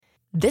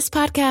This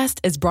podcast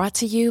is brought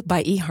to you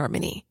by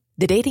eHarmony,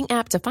 the dating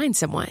app to find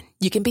someone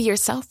you can be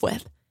yourself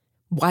with.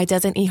 Why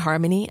doesn't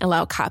eHarmony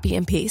allow copy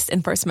and paste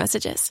in first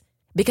messages?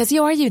 Because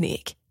you are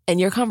unique, and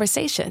your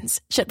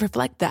conversations should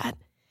reflect that.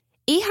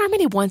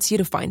 eHarmony wants you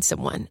to find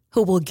someone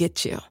who will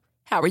get you.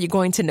 How are you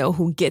going to know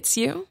who gets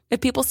you?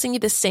 If people send you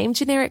the same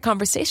generic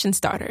conversation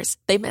starters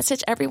they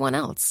message everyone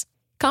else.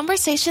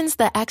 Conversations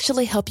that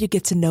actually help you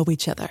get to know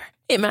each other.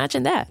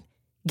 Imagine that.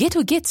 Get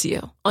who gets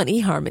you on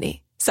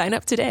eHarmony. Sign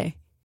up today.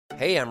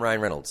 Hey, I'm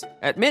Ryan Reynolds.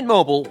 At Mint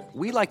Mobile,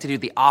 we like to do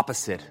the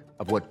opposite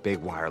of what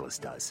Big Wireless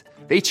does.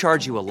 They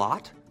charge you a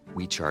lot,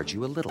 we charge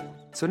you a little.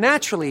 So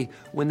naturally,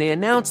 when they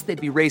announced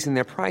they'd be raising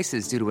their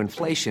prices due to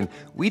inflation,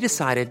 we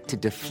decided to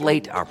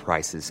deflate our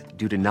prices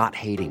due to not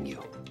hating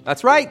you.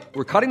 That's right.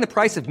 We're cutting the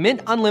price of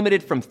Mint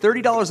Unlimited from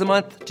 $30 a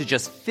month to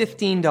just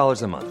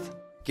 $15 a month.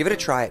 Give it a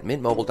try at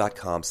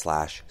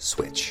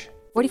mintmobile.com/switch.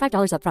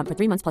 $45 up front for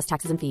 3 months plus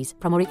taxes and fees.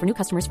 Promo rate for new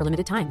customers for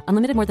limited time.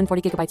 Unlimited more than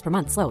 40 gigabytes per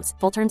month. Slows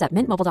full terms at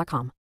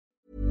mintmobile.com.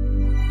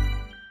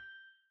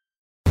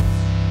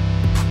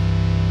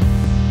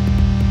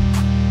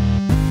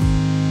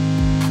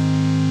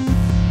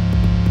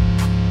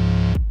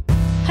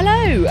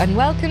 Hello and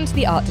welcome to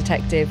The Art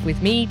Detective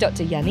with me,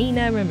 Dr.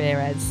 Yanina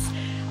Ramirez.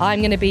 I'm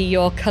going to be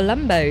your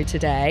Columbo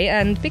today,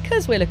 and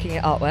because we're looking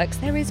at artworks,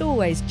 there is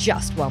always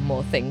just one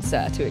more thing,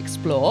 sir, to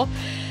explore.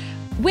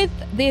 With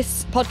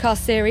this podcast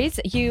series,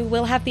 you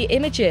will have the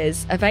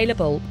images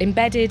available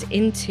embedded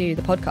into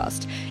the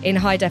podcast in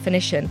high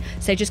definition.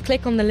 So just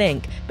click on the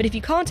link. But if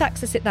you can't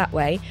access it that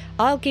way,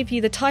 I'll give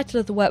you the title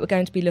of the work we're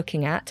going to be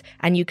looking at,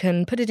 and you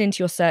can put it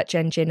into your search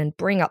engine and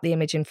bring up the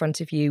image in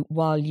front of you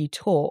while you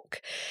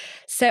talk.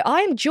 So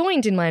I am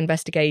joined in my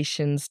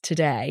investigations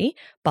today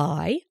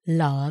by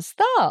Lars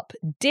Tharp,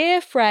 dear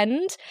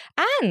friend,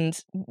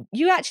 and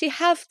you actually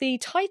have the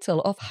title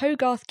of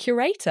Hogarth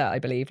Curator, I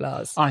believe,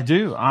 Lars. I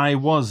do. I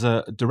was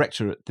a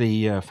director at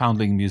the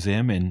Foundling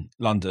Museum in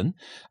London,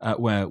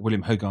 where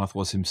William Hogarth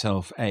was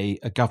himself a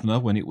governor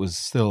when it was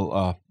still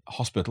a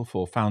hospital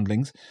for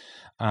foundlings.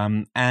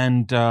 And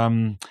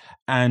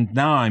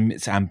now I'm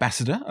its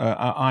ambassador.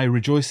 I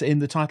rejoice in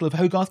the title of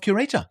Hogarth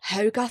Curator.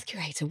 Hogarth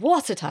Curator,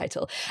 what a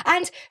title.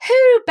 And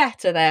who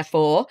better,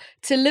 therefore,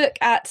 to look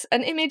at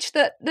an image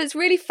that's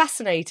really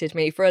fascinated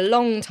me for a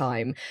long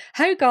time.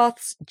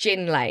 Hogarth's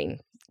Gin Lane.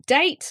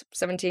 Date,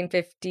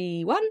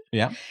 1751.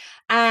 Yeah.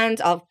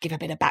 And I'll give a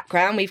bit of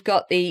background. We've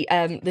got the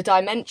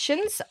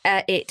dimensions.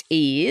 It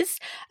is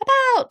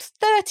about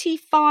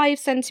 35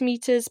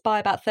 centimetres by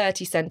about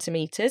 30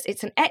 centimetres.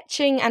 It's an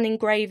etching and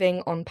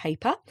engraving on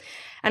paper.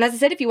 And as I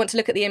said, if you want to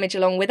look at the image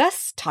along with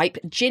us, type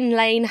Gin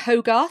Lane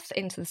Hogarth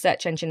into the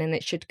search engine and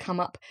it should come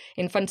up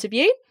in front of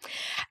you.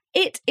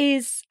 It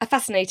is a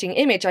fascinating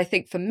image, I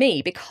think, for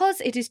me,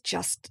 because it is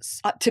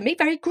just, to me,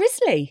 very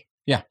grisly.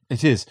 Yeah,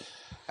 it is.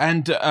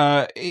 And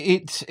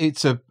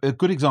it's a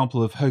good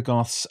example of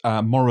Hogarth's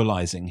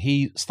moralising.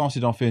 He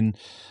started off in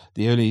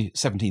the early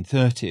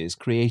 1730s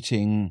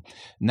creating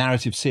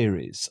narrative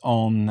series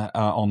on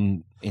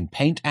in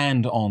paint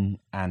and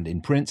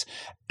in print.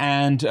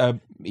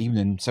 And even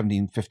in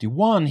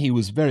 1751, he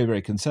was very,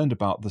 very concerned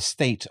about the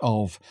state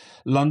of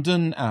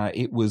London.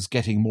 It was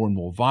getting more and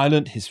more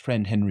violent. His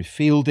friend Henry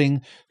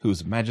Fielding, who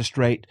was a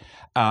magistrate,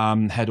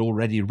 had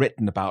already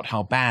written about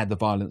how bad the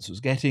violence was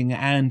getting,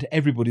 and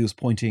everybody was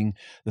pointing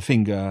the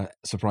finger,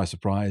 surprise,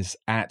 surprise,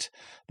 at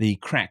the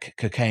crack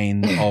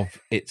cocaine of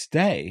its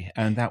day,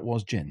 and that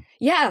was gin.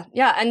 Yeah,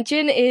 and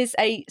gin is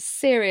a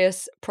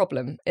serious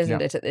problem,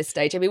 isn't it, at this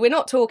stage? I mean, we're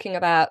not talking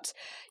about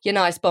your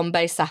nice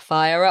Bombay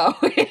Sapphire, are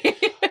we?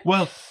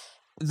 Well,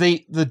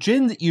 the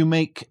gin that you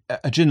make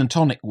a gin and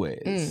tonic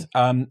with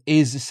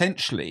is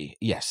essentially,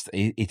 yes,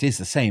 it is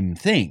the same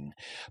thing.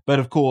 But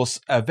of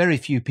course, very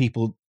few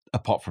people,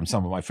 apart from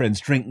some of my friends,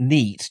 drink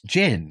neat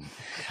gin.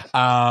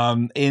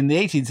 In the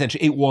 18th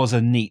century, it was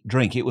a neat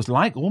drink. It was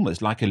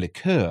almost like a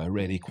liqueur,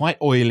 really, quite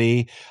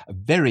oily,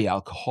 very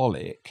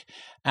alcoholic.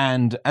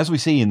 And as we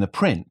see in the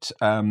print,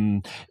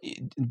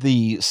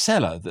 the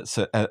seller that's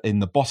in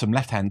the bottom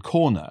left-hand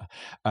corner,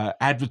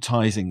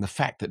 advertising the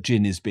fact that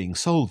gin is being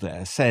sold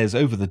there, says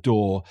over the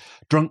door,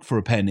 drunk for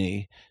a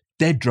penny,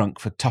 dead drunk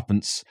for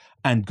twopence,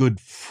 and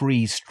good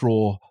free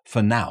straw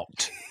for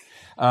nout.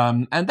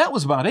 And that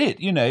was about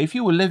it. You know, if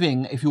you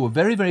were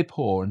very, very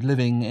poor and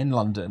living in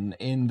London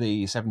in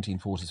the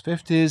 1740s,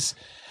 50s,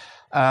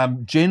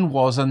 gin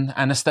was an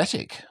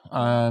anesthetic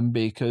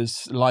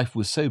because life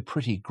was so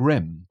pretty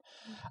grim.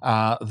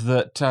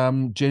 That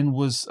gin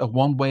was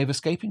one way of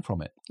escaping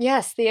from it.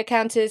 Yes, the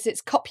account is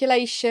it's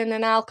copulation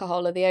and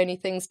alcohol are the only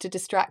things to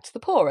distract the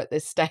poor at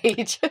this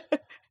stage.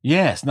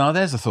 Yes, now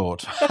there's a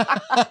thought.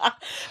 But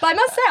I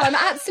must say, I'm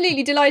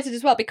absolutely delighted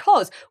as well,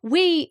 because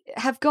we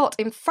have got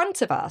in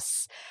front of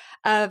us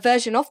a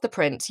version of the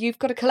print. You've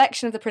got a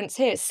collection of the prints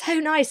here. It's so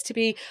nice to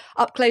be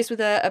up close with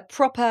a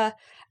proper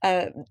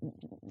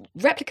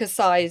replica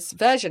size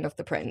version of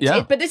the print.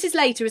 Yeah. But this is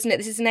later, isn't it?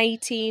 This is an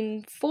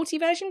 1840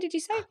 version, did you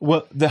say?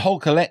 Well, the whole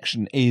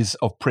collection is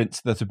of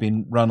prints that have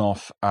been run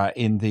off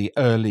in the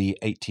early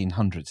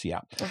 1800s,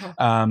 yeah.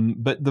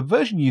 But the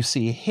version you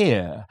see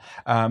here,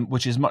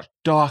 which is much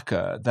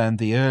darker than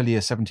the earlier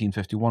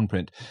 1751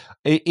 print,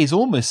 is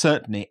almost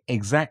certainly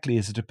exactly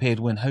as it appeared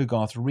when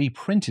Hogarth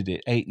reprinted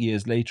it 8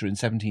 years later in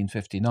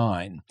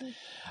 1759.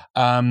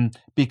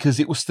 Because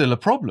it was still a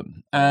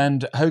problem,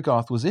 and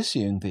Hogarth was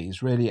issuing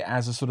these really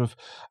as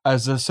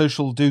a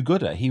social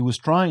do-gooder. He was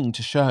trying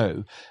to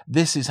show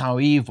this is how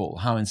evil,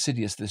 how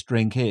insidious this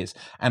drink is,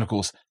 and of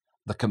course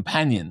the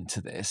companion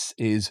to this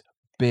is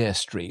Beer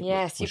Street.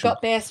 Yes, you've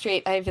got Beer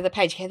Street over the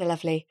page. You hear the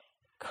lovely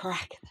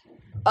crack.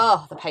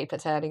 Oh, the paper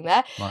turning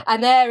there. Right.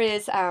 And there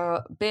is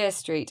our Beer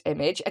Street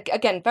image.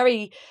 Again,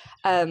 very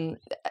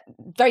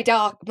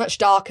dark, much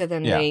darker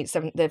than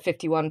the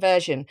 51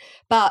 version,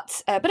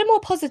 but a more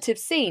positive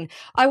scene.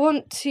 I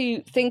want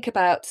to think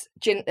about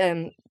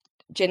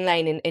Gin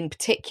Lane in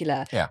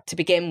particular to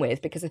begin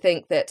with, because I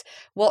think that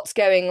what's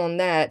going on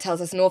there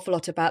tells us an awful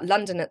lot about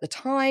London at the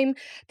time,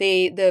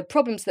 the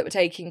problems that were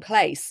taking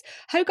place.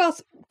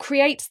 Hogarth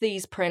creates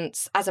these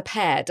prints as a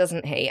pair,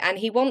 doesn't he? And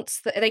he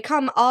wants they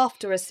come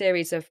after a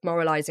series of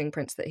moralising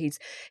prints that he's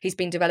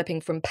been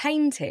developing from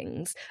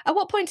paintings. At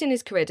what point in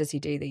his career does he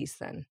do these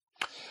then?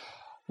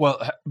 Well,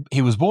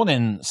 he was born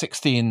in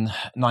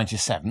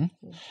 1697,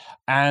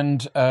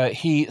 and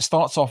he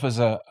starts off as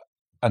an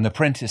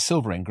apprentice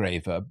silver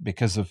engraver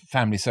because of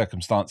family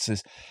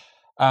circumstances.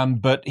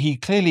 But he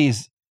clearly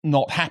is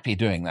not happy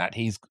doing that.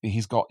 He's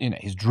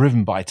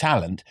driven by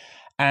talent,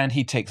 and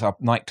he takes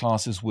up night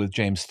classes with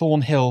James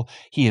Thornhill.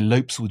 He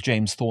elopes with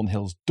James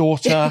Thornhill's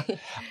daughter.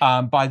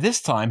 By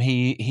this time,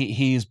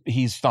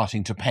 he's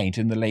starting to paint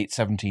in the late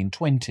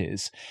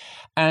 1720s.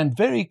 And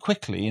very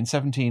quickly, in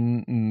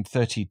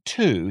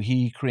 1732,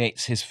 he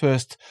creates his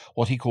first,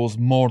 what he calls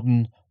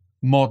modern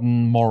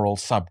moral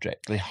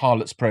subject, the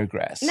Harlot's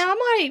Progress. Now, am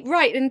I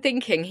right in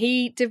thinking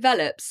he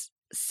develops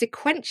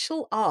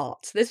sequential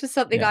art? This was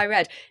something I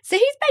read. So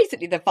he's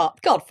basically the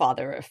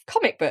godfather of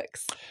comic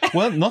books.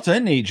 Well, not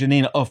only,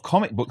 Janina, of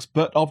comic books,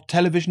 but of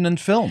television and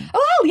film.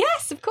 Oh,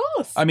 yes, of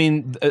course. I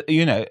mean,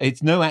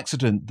 it's no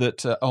accident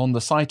that on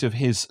the site of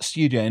his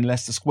studio in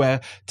Leicester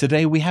Square,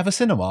 today we have a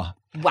cinema.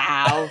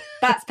 Wow,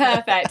 that's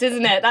perfect,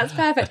 isn't it? That's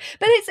perfect.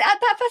 But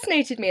that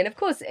fascinated me, and of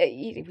course,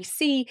 we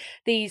see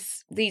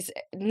these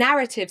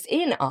narratives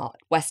in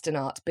art, Western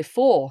art,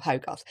 before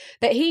Hogarth.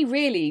 But he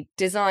really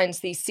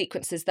designs these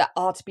sequences that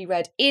are to be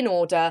read in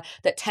order,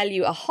 that tell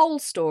you a whole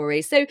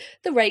story. So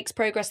the Rake's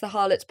Progress, the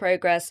Harlot's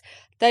Progress,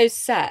 those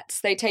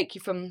sets, they take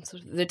you from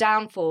sort of the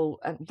downfall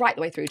right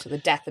the way through to the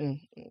death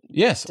and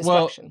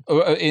destruction.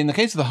 Well, in the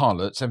case of the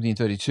Harlot,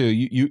 1732,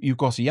 you've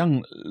got a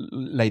young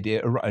lady,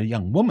 a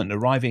young woman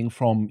arriving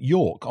from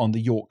York on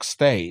the York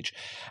stage.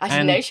 I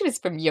didn't know she was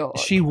from York.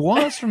 She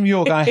was from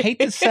York. I hate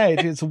to say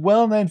it. It's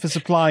well known for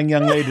supplying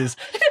young ladies.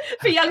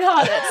 For young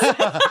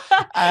harlots.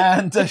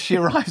 And she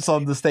arrives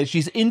on the stage.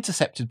 She's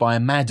intercepted by a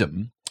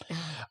madam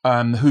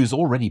who's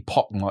already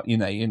pockmarked.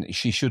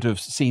 She should have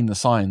seen the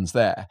signs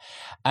there.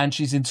 And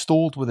she's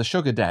installed with a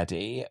sugar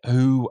daddy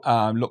who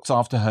looks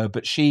after her,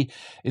 but she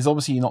is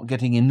obviously not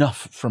getting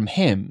enough from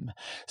him.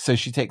 So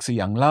she takes a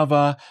young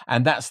lover,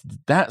 and that's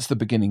the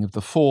beginning of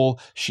the fall.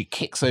 She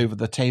kicks over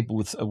the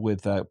table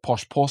with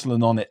posh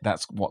porcelain on it.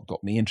 That's what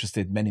got me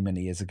interested many,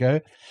 many years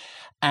ago.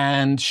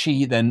 And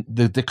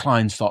the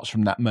decline starts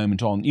from that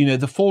moment on.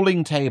 The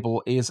falling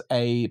table is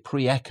a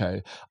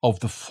pre-echo of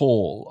the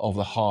fall of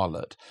the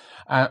harlot.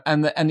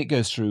 And it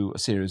goes through a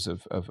series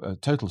of a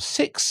total of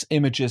 6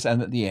 images,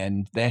 and at the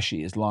end, there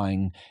she is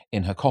lying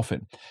in her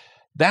coffin.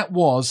 That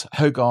was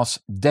Hogarth's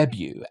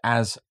debut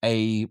as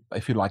a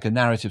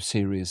narrative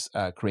series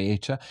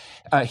creator.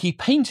 He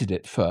painted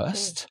it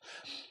first.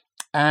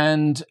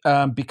 And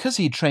because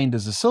he trained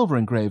as a silver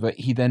engraver,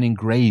 he then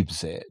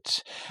engraves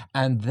it.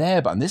 And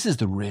this is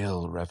the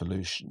real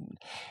revolution,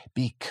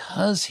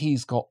 because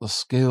he's got the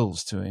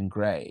skills to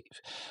engrave.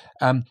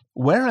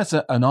 Whereas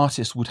an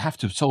artist would have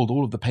to have sold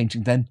all of the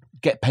painting, then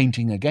get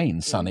painting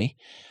again, Sonny.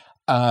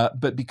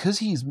 But because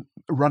he's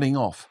running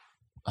off,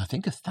 I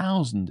think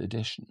 1,000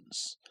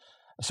 editions,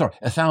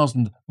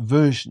 1,000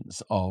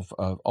 versions of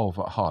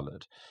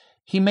Harlot,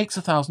 he makes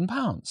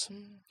 £1,000.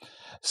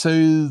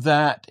 So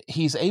that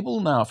he's able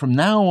now, from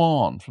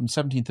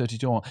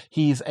 1732 on,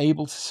 he is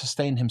able to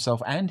sustain himself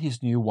and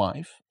his new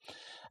wife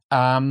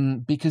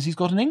because he's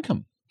got an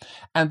income.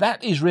 And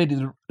that is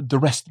really the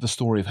rest of the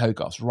story of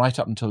Hogarth, right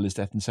up until his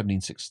death in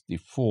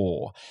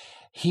 1764.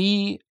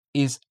 He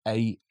is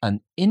an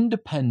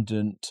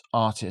independent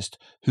artist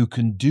who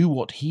can do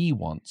what he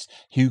wants,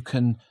 who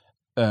can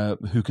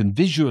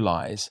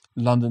visualize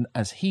London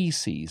as he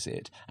sees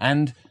it,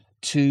 and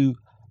to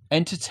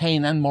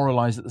entertain and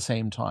moralize at the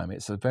same time.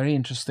 It's a very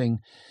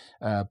interesting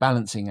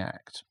balancing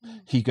act.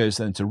 He goes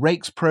then to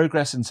Rake's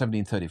Progress in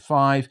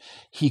 1735.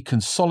 He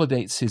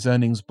consolidates his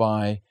earnings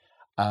by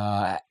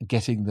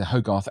getting the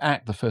Hogarth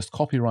Act, the first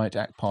Copyright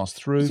Act, passed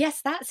through.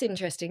 Yes, that's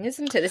interesting,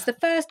 isn't it? It's the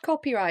first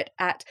Copyright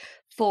Act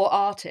for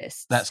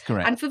artists. That's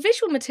correct. And for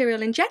visual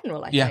material in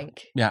general, I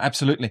think. Yeah,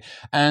 absolutely.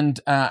 And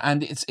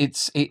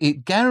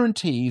it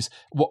guarantees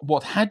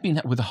what had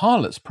been with the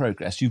Harlot's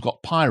progress. You've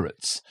got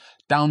pirates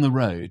down the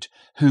road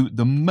who,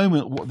 the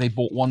moment they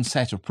bought one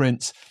set of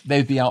prints,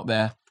 they'd be out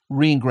there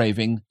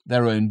re-engraving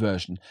their own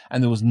version.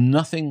 And there was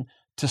nothing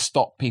to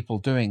stop people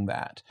doing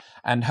that.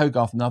 And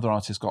Hogarth and other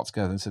artists got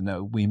together and said,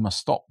 no, we must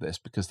stop this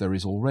because there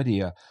is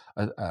already a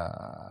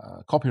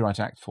Copyright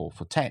Act for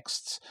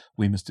texts.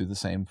 We must do the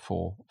same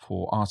for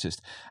artists.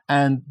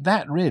 And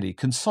that really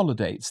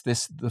consolidates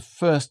the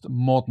first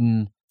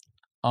modern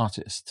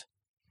artist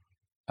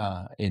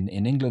in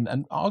England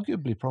and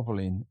arguably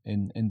probably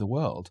in the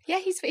world. Yeah,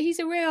 he's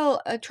a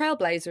real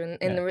trailblazer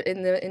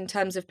in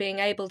terms of being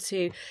able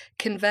to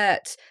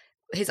convert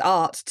his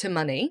art to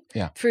money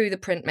through the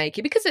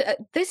printmaking, because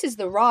this is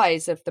the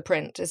rise of the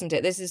print, isn't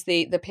it? This is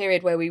the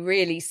period where we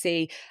really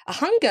see a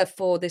hunger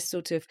for this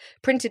sort of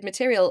printed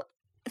material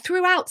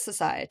throughout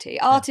society.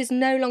 Art is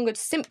no longer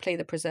simply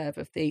the preserve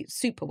of the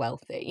super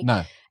wealthy.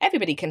 No.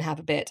 Everybody can have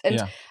a bit.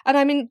 And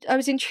I mean, I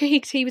was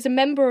intrigued. He was a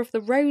member of the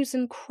Rose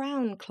and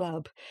Crown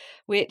Club,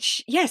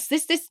 which, yes,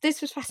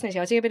 this was fascinating.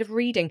 I was doing a bit of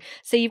reading.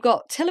 So you've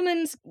got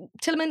Tillerman,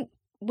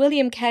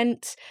 William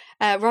Kent,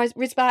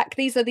 Risbach,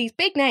 these are these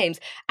big names,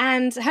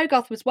 and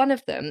Hogarth was one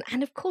of them.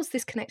 And of course,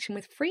 this connection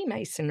with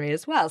Freemasonry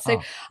as well.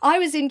 So I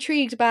was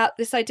intrigued about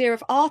this idea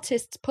of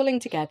artists pulling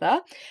together,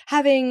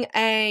 having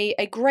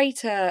a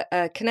greater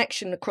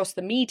connection across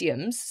the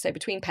mediums, so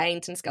between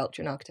paint and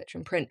sculpture and architecture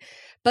and print,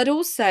 but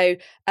also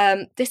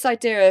this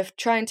idea of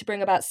trying to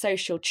bring about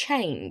social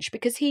change,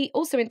 because he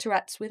also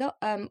interacts with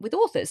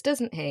authors,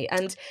 doesn't he?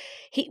 And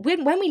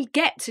when we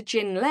get to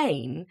Gin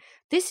Lane,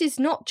 this is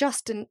not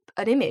just an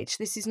image.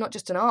 This is not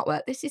just an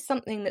artwork. This is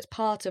something that's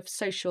part of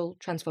social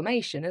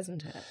transformation,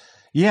 isn't it?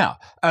 Yeah.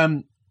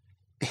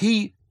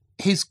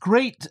 His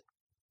great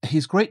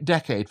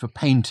decade for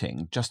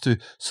painting, just to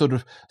sort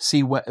of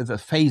see where the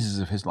phases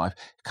of his life,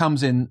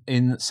 comes in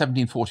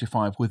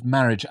 1745 with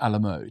Marriage à la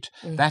Mode.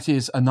 That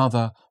is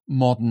another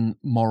modern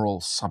moral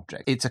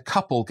subject. It's a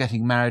couple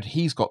getting married.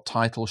 He's got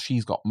title,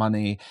 she's got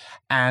money,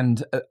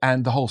 and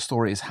the whole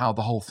story is how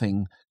the whole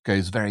thing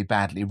goes very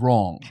badly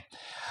wrong.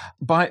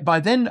 By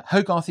then,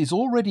 Hogarth is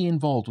already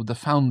involved with the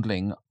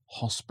Foundling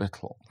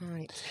Hospital.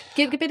 Right.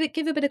 Give a bit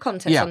of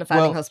context on the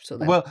Foundling Hospital,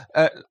 then. Well,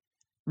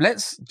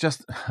 let's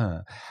just...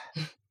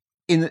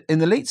 In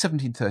the late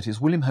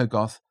 1730s, William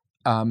Hogarth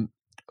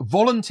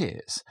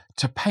volunteers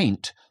to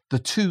paint the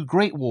two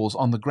great walls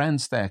on the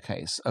grand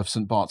staircase of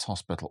St. Bart's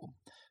Hospital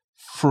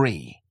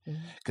free,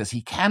 because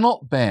he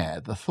cannot bear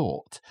the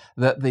thought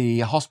that the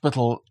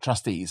hospital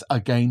trustees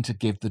are going to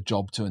give the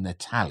job to an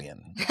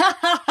Italian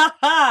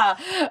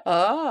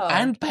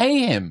and pay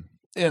him,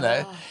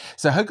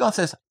 So Hogarth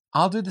says,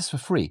 I'll do this for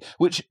free,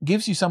 which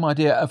gives you some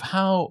idea of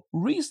how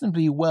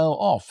reasonably well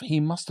off he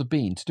must have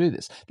been to do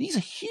this. These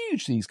are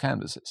huge, these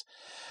canvases.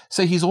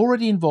 So he's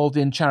already involved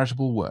in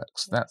charitable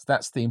works.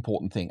 That's the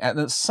important thing. And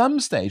at some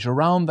stage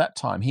around that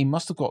time, he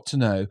must have got to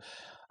know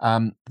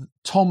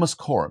Thomas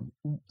Coram,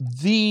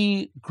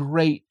 the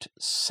great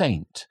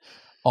saint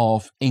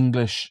of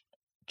English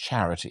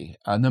charity,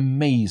 an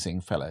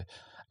amazing fellow.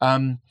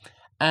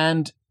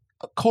 And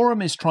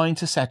Coram is trying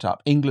to set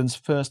up England's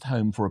first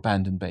home for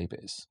abandoned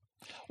babies,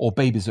 or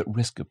babies at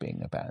risk of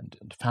being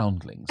abandoned,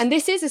 foundlings. And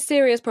this is a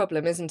serious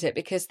problem, isn't it?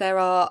 Because there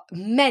are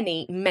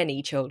many,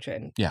 many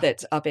children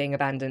that are being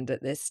abandoned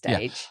at this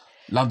stage. Yeah.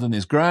 London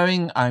is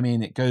growing. I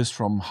mean, it goes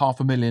from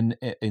 500,000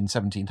 in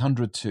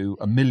 1700 to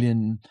 1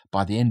 million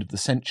by the end of the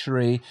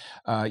century.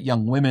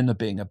 Young women are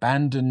being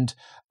abandoned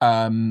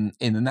in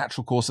the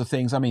natural course of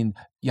things. I mean,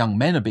 young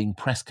men are being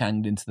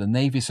press-ganged into the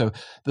Navy. So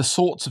the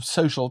sorts of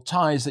social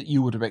ties that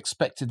you would have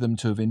expected them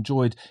to have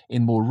enjoyed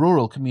in more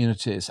rural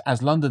communities,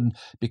 as London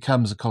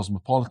becomes a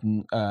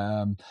cosmopolitan,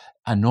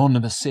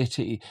 anonymous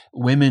city,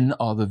 women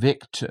are the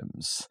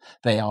victims.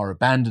 They are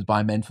abandoned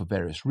by men for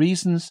various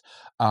reasons,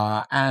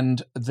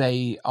 and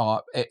they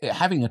are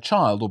having a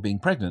child or being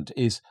pregnant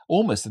is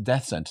almost a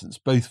death sentence,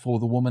 both for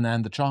the woman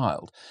and the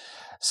child.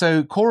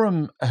 So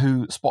Coram,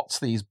 who spots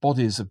these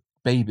bodies of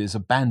babies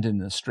abandoned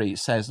in the street,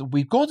 says that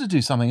we've got to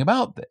do something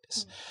about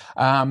this.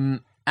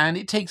 And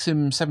it takes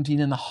him 17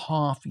 and a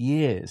half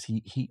years.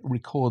 He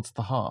records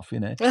the half,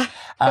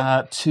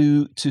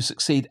 to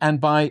succeed.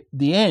 And by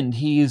the end,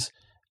 he's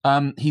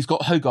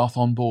got Hogarth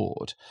on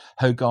board.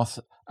 Hogarth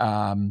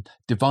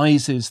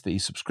devises the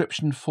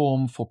subscription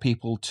form for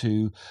people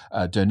to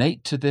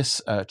donate to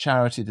this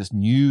charity, this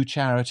new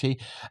charity.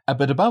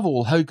 But above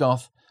all,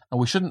 Hogarth, and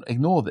we shouldn't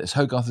ignore this,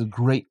 Hogarth is a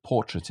great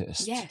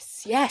portraitist.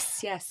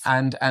 Yes.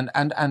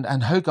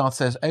 And Hogarth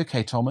says,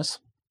 okay, Thomas,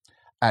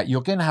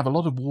 you're going to have a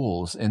lot of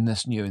walls in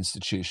this new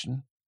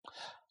institution.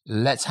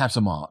 Let's have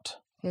some art.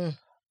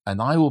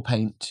 And I will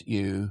paint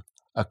you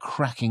a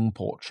cracking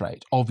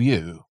portrait of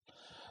you.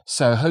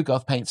 So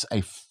Hogarth paints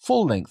a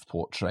full-length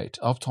portrait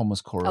of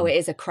Thomas Coram. Oh, it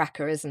is a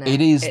cracker, isn't it?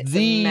 It's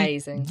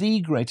amazing. The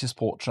greatest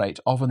portrait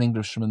of an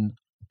Englishman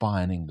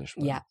by an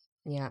Englishman. Yeah.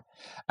 Yeah.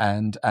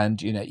 And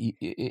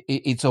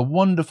it's a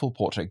wonderful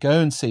portrait. Go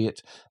and see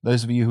it.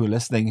 Those of you who are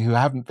listening who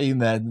haven't been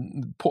there,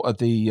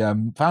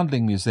 the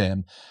Foundling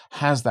Museum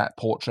has that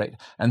portrait,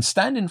 and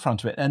stand in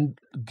front of it and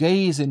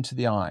gaze into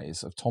the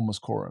eyes of Thomas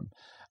Coram.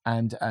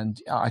 And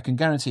I can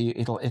guarantee you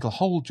it'll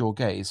hold your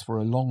gaze for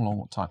a long,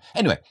 long time.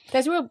 Anyway,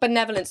 there's real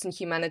benevolence and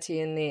humanity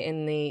in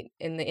the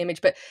image,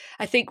 but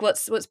I think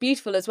what's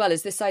beautiful as well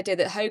is this idea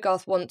that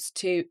Hogarth wants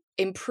to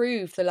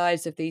improve the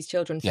lives of these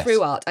children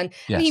through art, and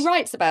he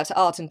writes about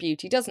art and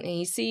beauty, doesn't he?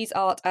 He sees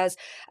art as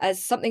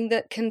something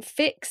that can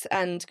fix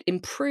and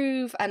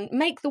improve and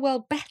make the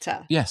world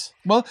better. Yes,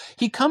 well,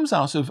 he comes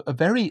out of a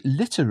very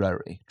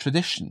literary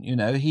tradition.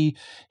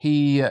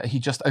 He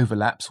just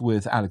overlaps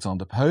with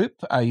Alexander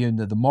Pope.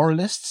 The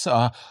moralists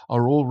are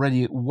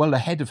already well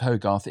ahead of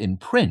Hogarth in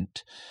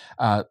print.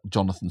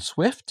 Jonathan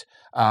Swift,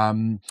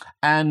 and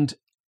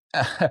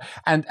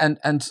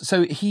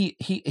so he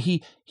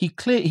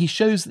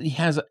shows that he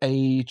has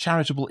a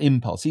charitable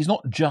impulse. He's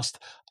not just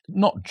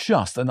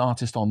an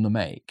artist on the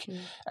make.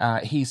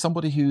 He's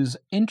somebody who's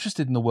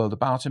interested in the world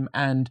about him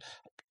and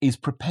is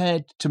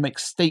prepared to make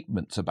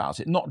statements about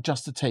it, not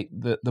just to take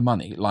the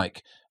money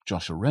like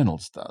Joshua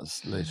Reynolds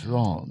does later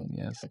on.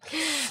 Yes,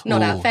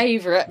 not our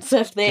favourites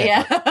of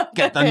the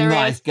get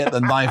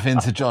the knife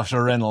into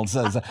Joshua Reynolds. He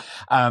got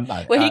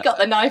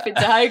the knife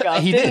into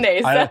Hogarth, didn't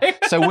he?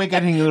 So we're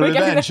getting the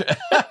revenge.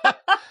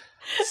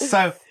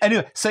 So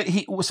anyway,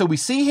 so we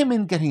see him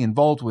in getting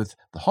involved with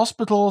the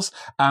hospitals,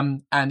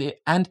 and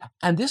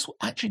this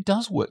actually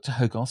does work to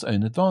Hogarth's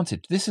own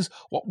advantage. This is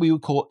what we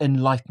would call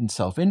enlightened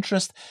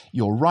self-interest.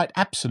 You're right,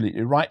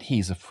 absolutely right.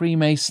 He's a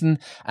Freemason,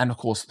 and of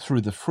course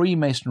through the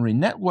Freemasonry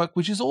network,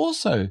 which is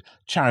also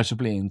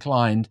charitably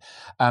inclined,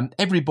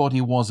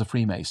 everybody was a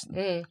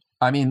Freemason.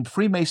 I mean,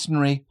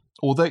 Freemasonry,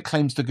 although it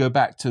claims to go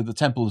back to the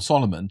Temple of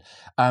Solomon,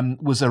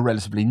 was a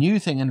relatively new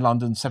thing in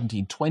London.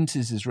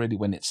 1720s is really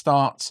when it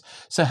starts.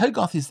 So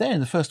Hogarth is there in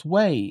the first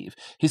wave.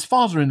 His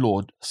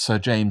father-in-law, Sir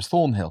James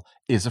Thornhill,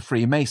 is a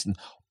Freemason.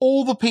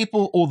 All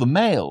the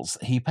males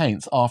he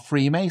paints are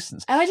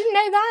Freemasons. Oh, I didn't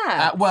know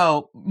that.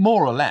 Well,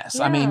 more or less.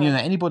 Yeah. I mean,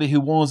 anybody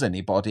who was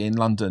anybody in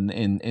London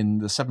in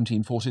the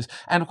 1740s.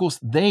 And of course,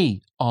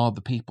 they are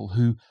the people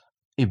who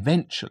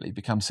eventually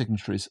become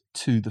signatories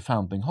to the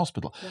Foundling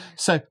Hospital. Yeah.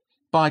 So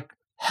by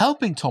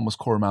helping Thomas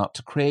Coram out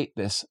to create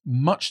this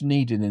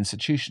much-needed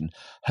institution,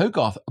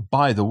 Hogarth,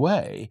 by the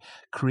way,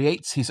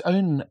 creates his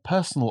own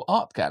personal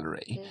art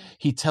gallery.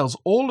 He tells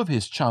all of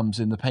his chums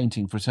in the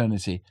painting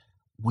fraternity,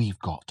 we've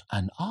got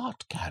an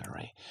art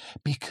gallery,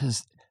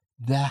 because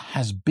there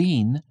has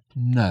been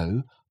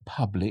no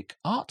public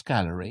art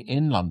gallery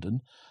in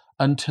London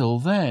until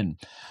then.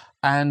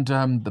 And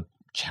the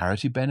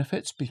charity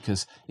benefits,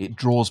 because it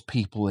draws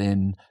people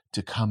in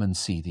to come and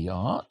see the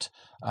art.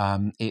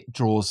 It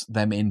draws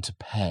them in to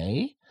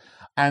pay.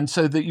 And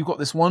so that you've got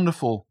this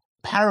wonderful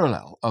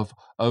parallel of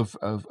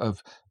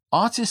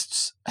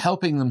artists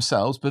helping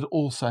themselves, but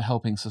also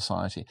helping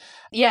society.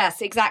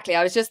 Yes, exactly.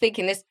 I was just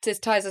thinking this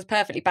ties us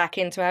perfectly back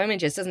into our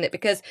images, doesn't it?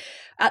 Because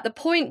at the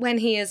point when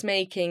he is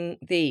making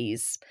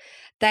these,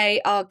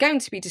 they are going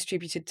to be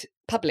distributed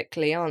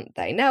publicly, aren't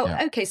they? Now,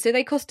 okay, so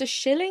they cost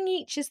 £1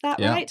 each, is that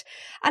right?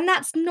 And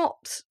that's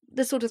not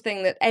the sort of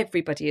thing that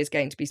everybody is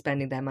going to be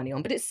spending their money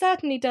on, but it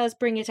certainly does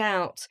bring it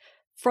out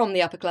from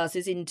the upper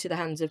classes into the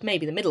hands of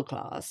maybe the middle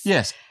class.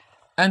 Yes.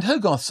 And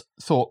Hogarth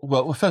thought,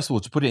 well, first of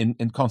all, to put it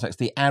in context,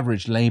 the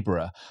average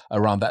labourer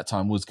around that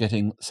time was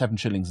getting 7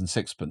 shillings and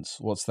sixpence.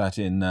 What's that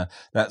in?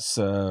 That's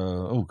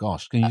oh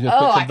gosh, can you do a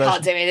quick conversion? I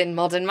can't do it in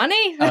modern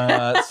money.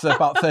 It's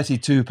about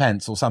 32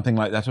 pence or something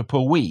like that per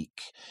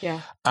week.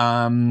 Yeah.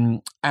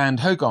 And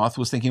Hogarth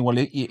was thinking, well,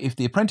 if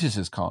the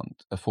apprentices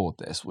can't afford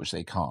this, which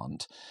they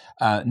can't,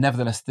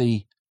 nevertheless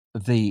the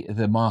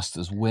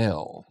masters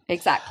will.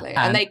 Exactly.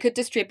 And they could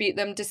distribute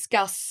them,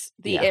 discuss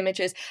the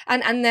images.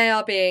 And they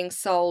are being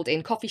sold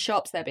in coffee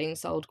shops. They're being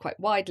sold quite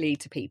widely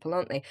to people,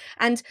 aren't they?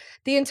 And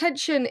the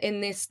intention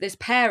in this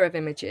pair of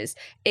images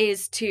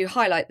is to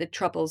highlight the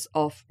troubles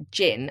of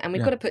gin. And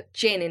we've got to put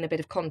gin in a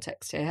bit of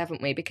context here,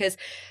 haven't we? Because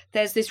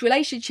there's this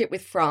relationship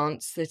with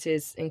France that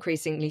is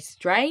increasingly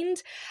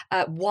strained.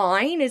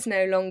 Wine is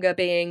no longer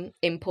being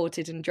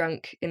imported and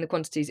drunk in the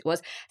quantities it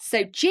was.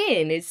 So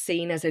gin is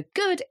seen as a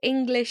good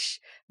English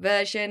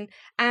version.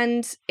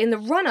 And in the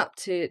run-up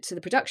to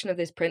the production of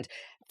this print,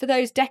 for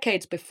those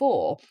decades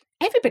before,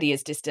 everybody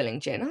is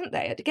distilling gin, aren't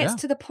they? It gets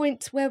to the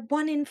point where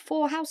 1 in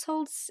 4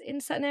 households in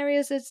certain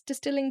areas is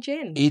distilling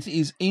gin. It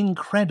is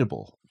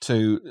incredible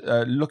to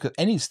look at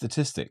any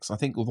statistics. I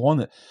think the one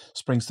that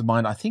springs to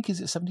mind, I think, is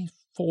it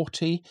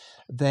 1740?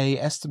 They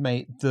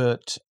estimate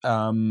that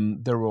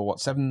there were,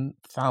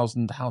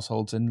 7,000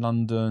 households in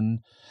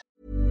London.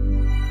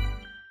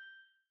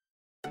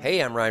 Hey,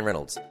 I'm Ryan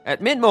Reynolds.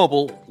 At Mint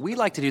Mobile, we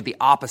like to do the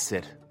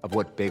opposite of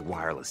what Big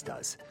Wireless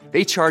does.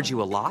 They charge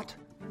you a lot,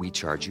 we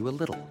charge you a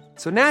little.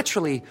 So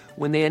naturally,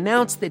 when they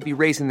announced they'd be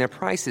raising their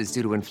prices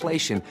due to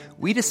inflation,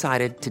 we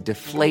decided to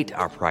deflate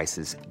our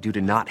prices due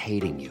to not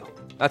hating you.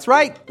 That's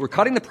right. We're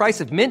cutting the price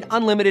of Mint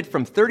Unlimited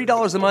from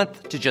 $30 a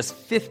month to just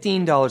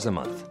 $15 a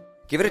month.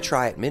 Give it a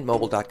try at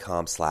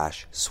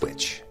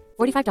mintmobile.com/switch.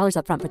 $45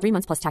 up front for 3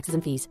 months plus taxes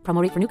and fees.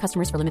 Promo rate for new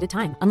customers for limited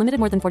time. Unlimited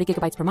more than 40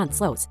 gigabytes per month.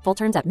 Slows full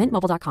terms at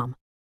mintmobile.com.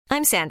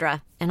 I'm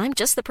Sandra, and I'm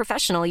just the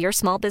professional your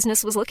small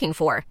business was looking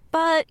for.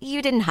 But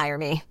you didn't hire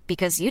me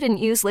because you didn't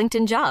use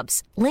LinkedIn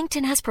Jobs.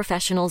 LinkedIn has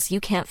professionals you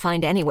can't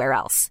find anywhere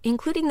else,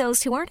 including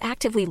those who aren't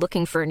actively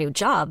looking for a new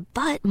job,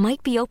 but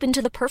might be open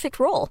to the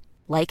perfect role,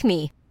 like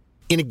me.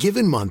 In a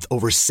given month,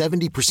 over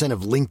 70%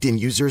 of LinkedIn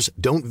users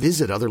don't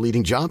visit other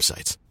leading job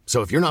sites. So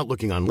if you're not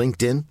looking on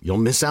LinkedIn, you'll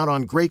miss out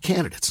on great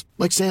candidates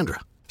like Sandra.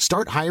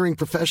 Start hiring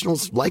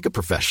professionals like a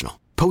professional.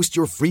 Post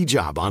your free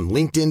job on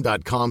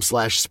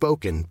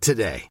linkedin.com/spoken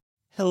today.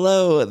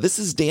 Hello, this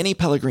is Danny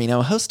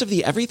Pellegrino, host of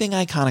the Everything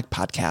Iconic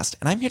podcast,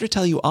 and I'm here to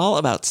tell you all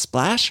about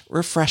Splash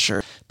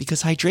Refresher,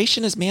 because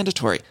hydration is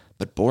mandatory,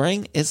 but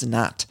boring is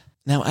not.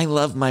 Now, I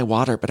love my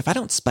water, but if I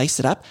don't spice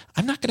it up,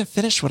 I'm not going to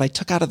finish what I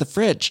took out of the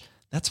fridge.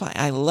 That's why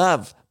I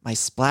love my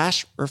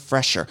Splash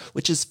Refresher,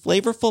 which is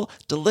flavorful,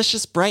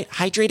 delicious, bright,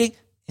 hydrating,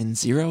 and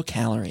 0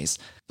 calories.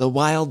 The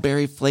wild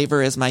berry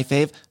flavor is my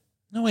fave.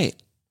 No,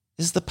 wait,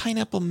 is the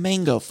pineapple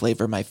mango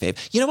flavor my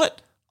fave? You know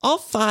what? All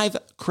 5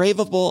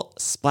 craveable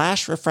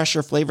Splash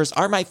Refresher flavors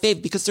are my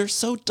fave because they're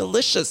so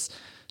delicious.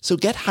 So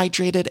get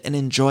hydrated and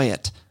enjoy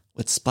it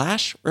with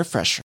Splash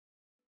Refresher.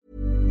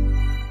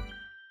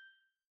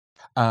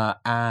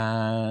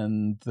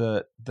 And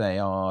that they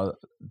are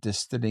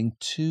distilling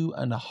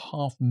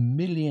 2.5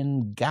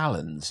 million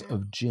gallons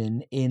of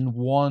gin in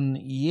 1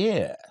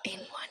 year. In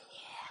 1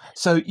 year.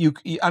 So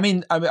I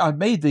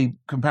made the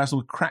comparison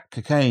with crack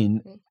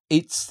cocaine.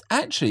 It's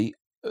actually,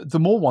 the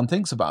more one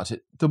thinks about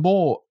it, the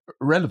more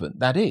relevant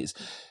that is.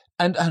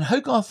 And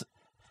Hogarth,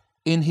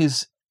 in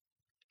his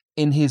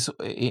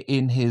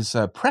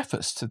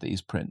preface to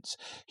these prints,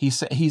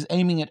 he's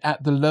aiming it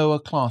at the lower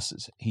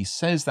classes. He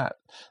says that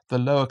the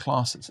lower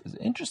classes is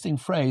an interesting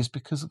phrase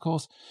because, of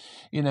course,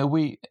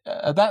 we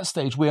at that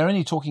stage we are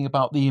only talking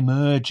about the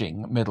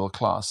emerging middle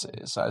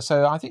classes.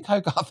 So I think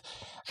Hogarth,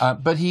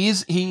 but he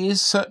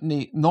is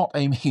certainly not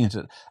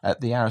aiming at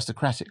the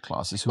aristocratic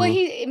classes.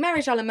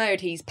 Marriage à la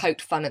mode, he's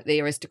poked fun at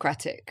the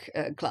aristocratic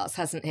class,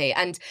 hasn't he?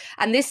 And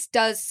this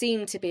does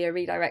seem to be a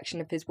redirection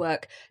of his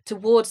work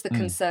towards the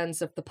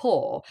concerns of the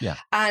poor. Yeah.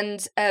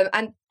 And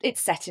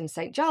it's set in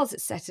St. Giles.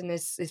 It's set in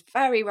this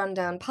very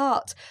rundown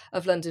part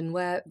of London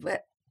where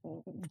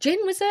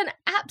gin was an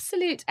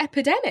absolute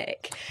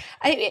epidemic.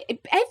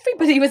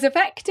 Everybody was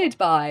affected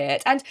by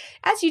it. And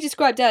as you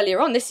described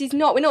earlier on,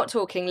 we're not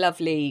talking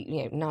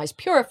lovely, nice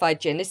purified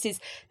gin. This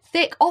is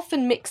thick,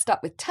 often mixed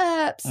up with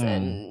terps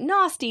and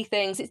nasty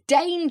things. It's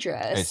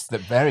dangerous.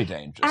 It's very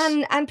dangerous.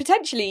 And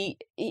potentially,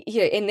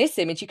 in this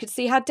image, you could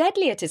see how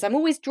deadly it is. I'm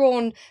always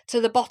drawn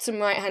to the bottom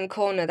right-hand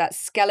corner, that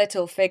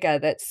skeletal figure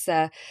that's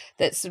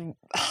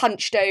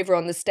hunched over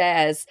on the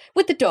stairs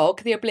with the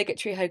dog, the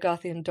obligatory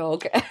Hogarthian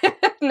dog,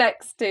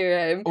 next to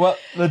him. Well,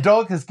 the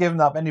dog has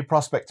given up any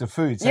prospect of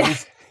food, so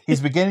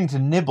he's beginning to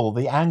nibble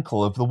the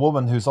ankle of the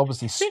woman who's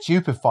obviously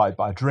stupefied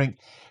by drink.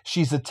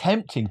 She's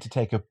attempting to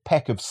take a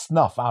peck of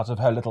snuff out of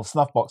her little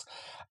snuff box,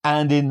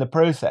 and in the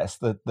process,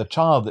 the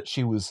child that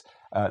she was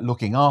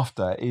looking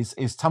after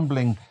is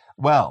tumbling,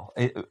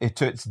 to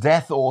its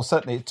death, or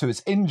certainly to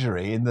its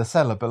injury in the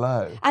cellar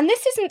below. And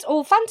this isn't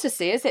all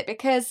fantasy, is it?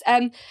 Because,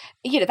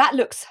 that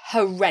looks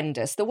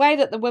horrendous. The way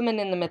that the woman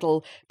in the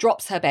middle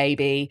drops her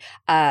baby,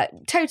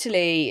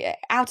 totally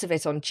out of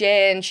it on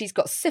gin. She's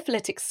got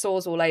syphilitic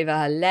sores all over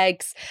her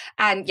legs.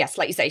 And yes,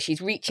 like you say,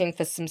 she's reaching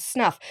for some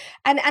snuff.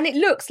 And it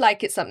looks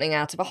like it's something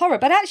out of a horror.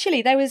 But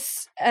actually, there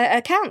was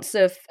accounts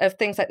of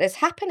things like this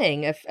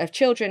happening, of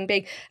children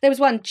being... There was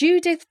one,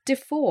 Judith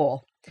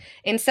Dufour,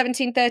 in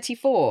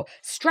 1734,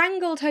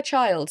 strangled her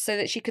child so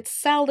that she could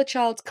sell the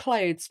child's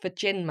clothes for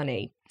gin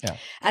money. Yeah.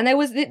 And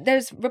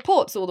there's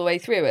reports all the way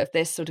through of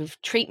this sort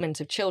of treatment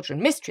of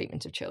children,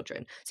 mistreatment of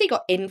children. So you've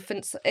got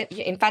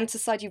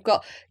infanticide, you've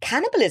got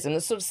cannibalism,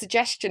 the sort of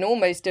suggestion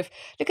almost of,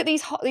 look at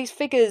these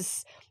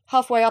figures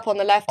halfway up on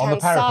the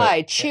left-hand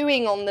side,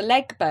 chewing on the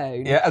leg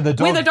bone. Yeah, and the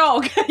dog, with a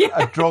dog.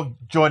 A dog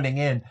joining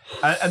in.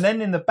 And then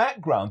in the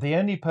background, the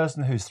only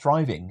person who's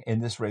thriving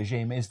in this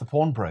regime is the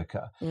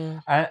pawnbroker.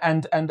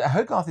 And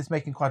Hogarth is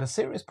making quite a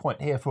serious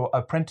point here for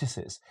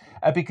apprentices,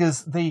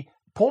 because the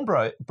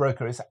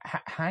pawnbroker is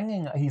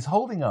he's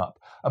holding up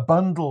a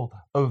bundle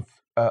of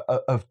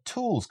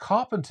tools,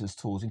 carpenter's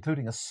tools,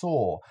 including a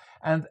saw,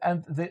 and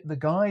the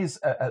guys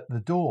at the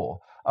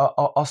door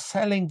are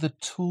selling the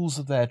tools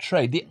of their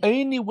trade. The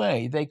only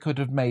way they could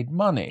have made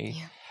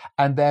money,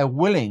 and they're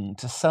willing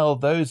to sell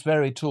those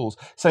very tools.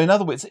 So in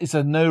other words, it's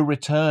a no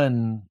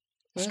return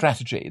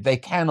strategy. They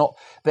cannot,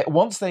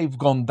 once they've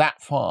gone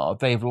that far,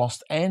 they've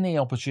lost any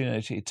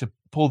opportunity to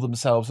pull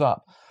themselves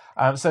up.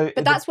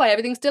 But that's why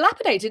everything's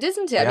dilapidated,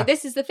 isn't it? Yeah. I mean,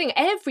 this is the thing.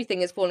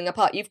 Everything is falling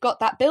apart. You've got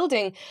that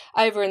building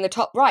over in the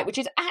top right, which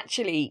is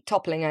actually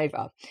toppling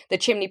over. The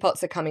chimney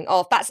pots are coming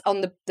off. That's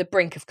on the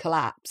brink of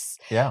collapse.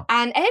 Yeah.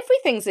 And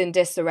everything's in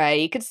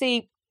disarray. You can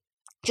see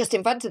just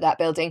in front of that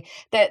building,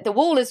 the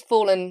wall has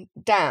fallen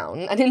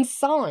down, and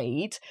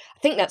inside, I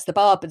think that's the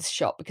barber's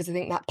shop, because I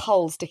think that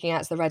pole sticking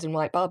out is the red and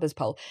white barber's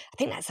pole. I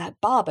think that's a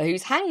barber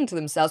who's hanged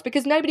themselves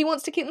because nobody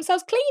wants to keep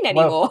themselves clean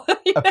anymore. Well,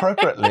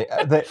 appropriately,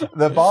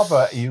 the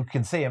barber, you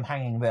can see him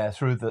hanging there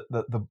through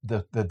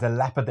the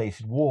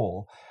dilapidated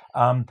wall.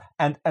 And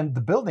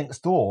the building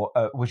next door,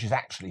 which is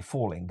actually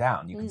falling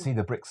down, you can see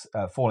the bricks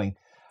falling,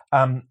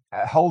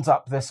 holds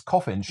up this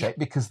coffin shape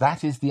because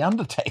that is the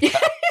undertaker.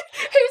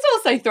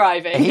 Also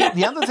thriving.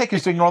 The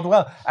Undertaker's doing rather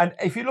well. And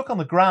if you look on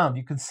the ground,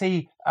 you can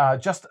see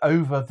just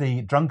over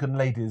the drunken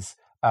lady's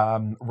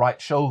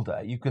right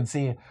shoulder, you can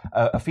see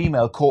a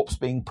female corpse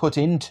being put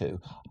into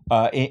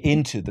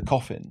the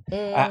coffin,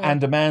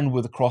 and a man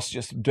with a cross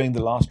just doing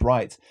the last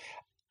rites.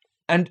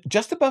 And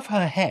just above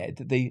her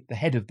head, the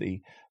head of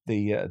the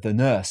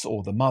nurse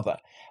or the mother,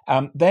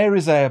 there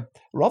is a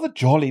rather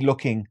jolly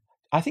looking,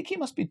 I think he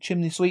must be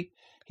chimney sweep.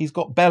 He's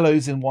got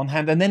bellows in one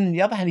hand, and then in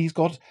the other hand, he's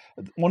got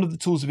one of the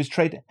tools of his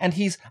trade, and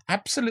he's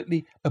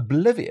absolutely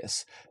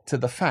oblivious to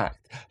the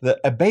fact that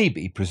a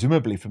baby,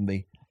 presumably from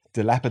the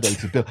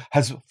dilapidated building,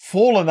 has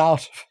fallen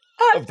out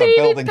of the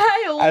building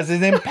as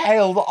is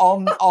impaled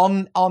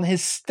on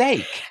his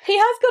stake. He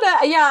has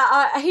got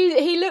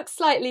he looks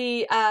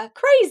slightly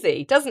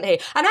crazy, doesn't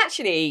he? And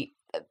actually,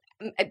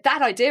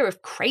 that idea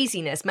of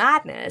craziness,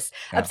 madness,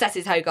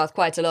 obsesses Hogarth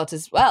quite a lot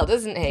as well,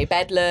 doesn't he?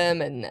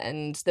 Bedlam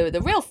and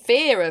the real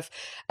fear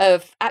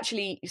of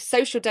actually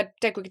social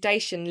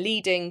degradation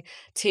leading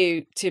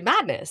to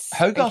madness.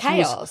 Hogarth and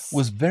chaos.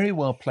 was very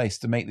well placed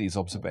to make these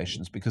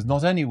observations because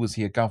not only was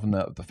he a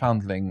governor of the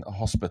Foundling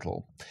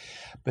Hospital,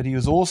 but he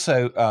was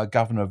also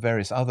governor of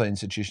various other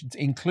institutions,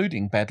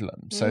 including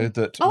Bedlam. So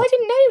that I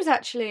didn't know he was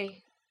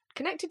actually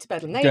connected to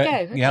Bedlam. There you go.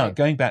 Okay. Yeah,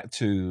 going back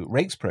to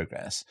Rake's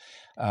Progress.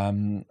 I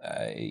mean,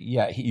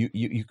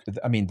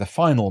 the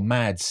final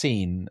mad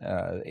scene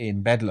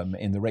in Bedlam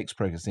in the Rake's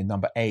Progress in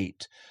number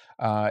 8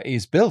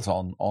 is built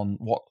on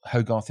what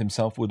Hogarth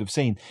himself would have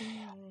seen.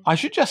 I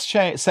should just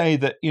say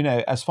that,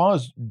 as far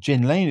as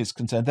Gin Lane is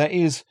concerned, there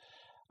is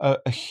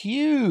a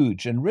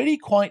huge and really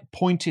quite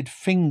pointed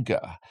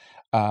finger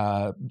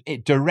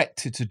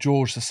directed to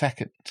George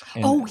II.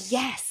 Oh,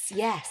 yes.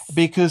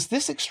 Because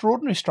this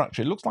extraordinary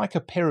structure, it looks like a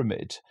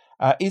pyramid,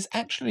 is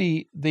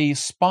actually the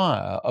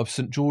spire of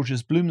St.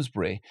 George's,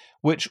 Bloomsbury,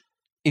 which,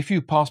 if you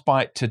pass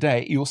by it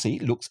today, you'll see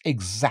it looks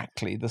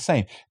exactly the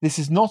same. This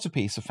is not a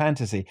piece of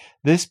fantasy.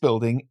 This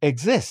building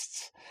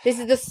exists. This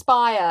is the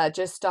spire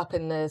just up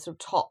in the sort of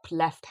top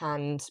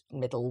left-hand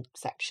middle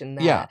section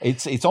there. Yeah,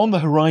 it's on the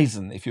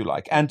horizon, if you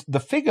like. And the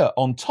figure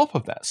on top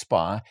of that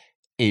spire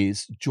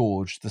is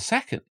George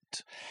II.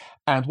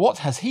 And what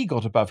has he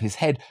got above his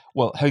head?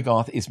 Well,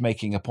 Hogarth is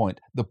making a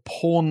point. The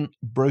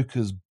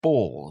pawnbroker's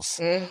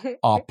balls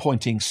are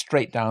pointing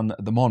straight down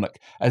at the monarch,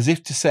 as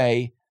if to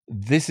say,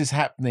 this is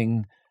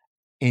happening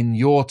in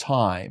your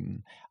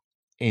time,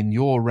 in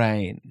your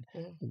reign.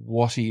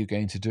 What are you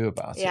going to do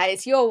about it? Yeah,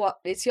 it's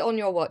on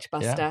your watch,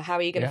 Buster. Yeah. How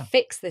are you going to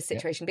fix this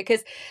situation?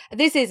 Because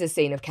this is a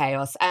scene of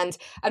chaos, and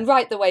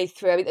right the way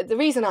through. I mean, the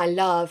reason I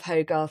love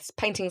Hogarth's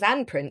paintings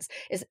and prints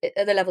is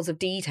the levels of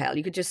detail.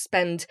 You could just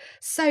spend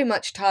so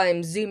much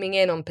time zooming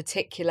in on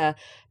particular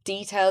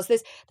details.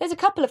 There's a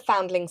couple of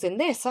foundlings in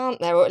this,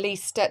 aren't there? Or at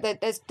least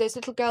there's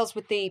little girls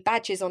with the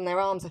badges on their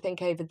arms, I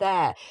think, over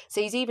there.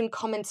 So he's even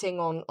commenting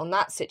on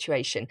that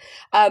situation.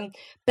 But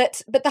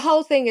the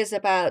whole thing is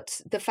about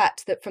the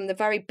fact that from the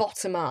very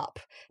bottom up,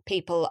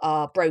 people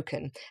are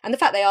broken. And the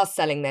fact they are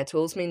selling their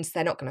tools means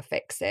they're not going to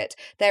fix it.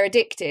 They're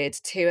addicted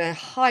to a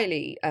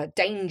highly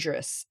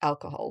dangerous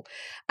alcohol.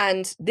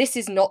 And this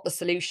is not the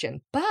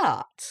solution.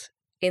 But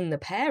in the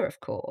pair,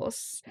 of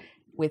course,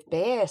 with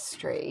Beer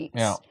Street...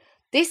 Yeah.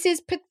 This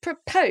is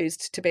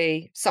proposed to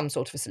be some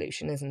sort of a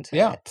solution, isn't it?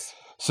 Yeah.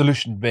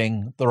 Solution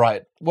being the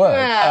right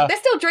word. They're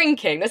still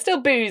drinking. They're still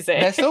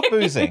boozing. They're still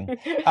boozing.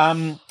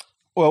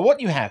 Well, what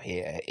you have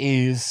here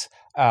is,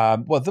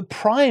 the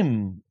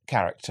prime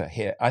character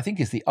here, I think,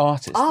 is the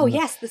artist. Oh,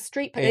 yes, the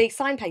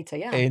sign painter,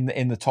 yeah.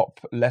 In the top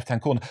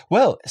left-hand corner.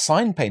 Well,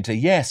 sign painter,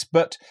 yes,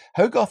 but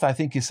Hogarth, I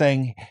think, is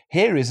saying,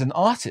 here is an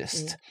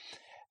artist.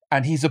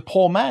 And he's a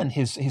poor man.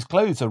 His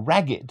clothes are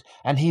ragged,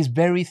 and he's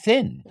very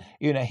thin.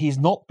 He's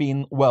not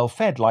been well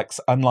fed,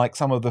 unlike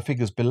some of the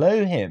figures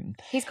below him.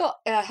 He's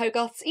got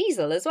Hogarth's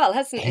easel as well,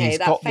 hasn't he?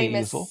 That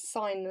famous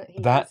sign that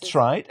he That's uses.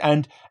 right.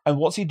 And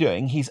what's he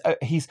doing? He's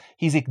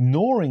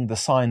ignoring the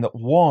sign that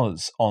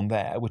was on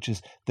there, which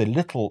is the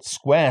little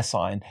square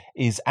sign,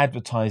 is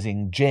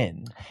advertising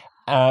gin.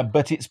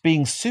 But it's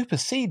being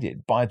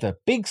superseded by the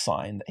big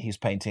sign that he's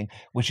painting,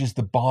 which is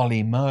the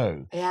Barley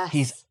Mow. Yes.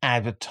 He's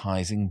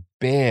advertising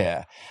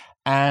beer.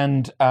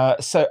 And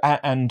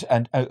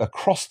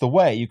across the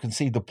way, you can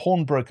see the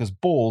pawnbroker's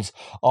balls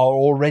are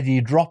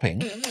already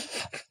dropping.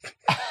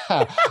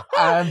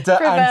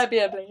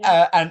 Proverbially.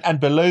 And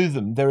below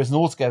them, there is an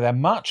altogether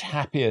much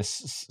happier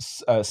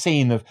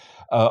scene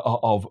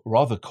of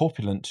rather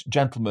corpulent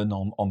gentlemen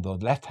on the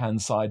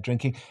left-hand side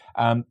drinking.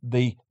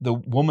 The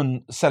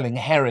woman selling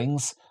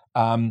herrings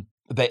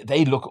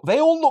they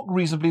all look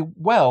reasonably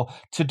well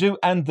to do.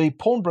 And the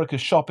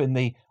pawnbroker's shop on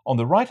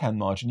the right-hand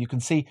margin, you can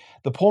see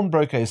the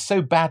pawnbroker is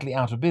so badly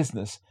out of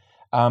business,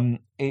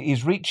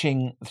 is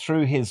reaching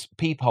through his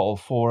peephole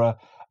for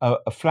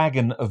a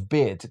flagon of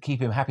beer to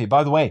keep him happy.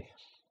 By the way,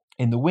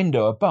 in the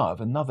window above,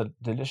 another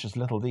delicious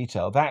little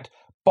detail, that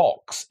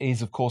box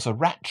is, of course, a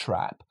rat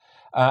trap,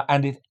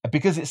 and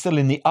because it's still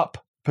in the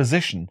up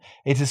position,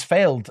 it has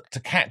failed to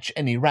catch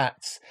any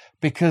rats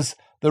because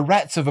the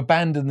rats have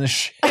abandoned the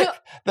ship.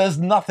 There's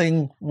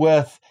nothing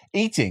worth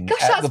eating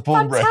at the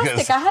pawnbrokers.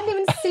 Fantastic. I hadn't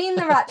even seen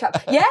the rat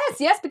trap.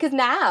 Yes, because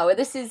now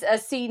this is a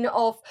scene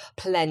of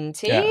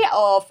plenty,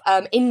 of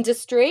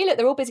industry. Look,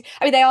 they're all busy.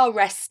 I mean, they are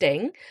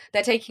resting.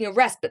 They're taking a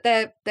rest, but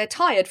they're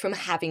tired from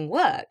having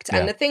worked.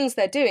 And the things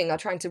they're doing are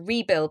trying to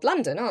rebuild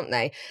London, aren't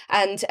they?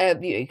 And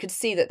you could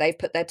see that they've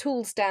put their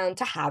tools down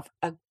to have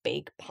a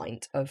big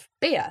pint of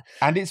beer.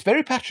 And it's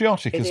very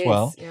patriotic as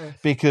well,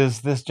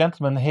 because this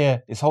gentleman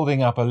here is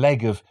holding up a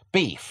leg of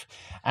beef.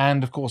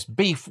 And, of course,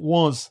 beef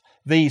was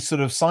the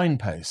sort of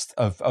signpost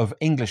of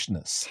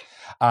Englishness.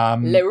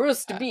 Le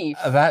roast beef.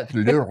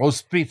 Le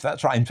roast beef,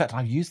 that's right. In fact,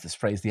 I used this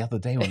phrase the other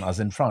day when I was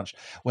in France.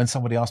 When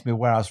somebody asked me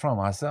where I was from,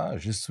 I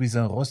said, je suis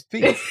un roast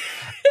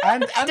beef.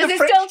 And Does it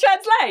still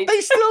translate?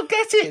 They still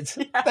get it.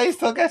 Yeah. They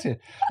still get it.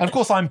 And, of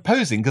course, I'm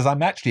posing because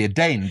I'm actually a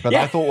Dane, but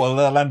I thought, well,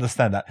 they'll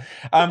understand that.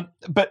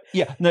 But,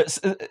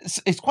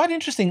 it's quite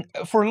interesting.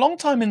 For a long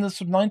time in the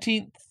sort of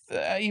 19th,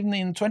 even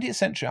in the 20th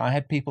century, I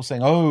had people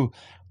saying,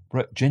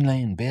 Gin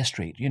Lane, Beer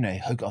Street,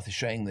 Hogarth is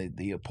showing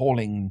the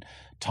appalling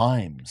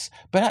times.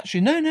 But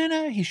actually,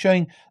 no, he's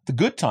showing the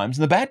good times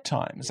and the bad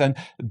times. And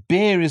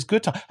beer is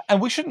good time.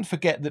 And we shouldn't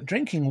forget that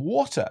drinking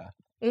water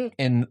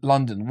in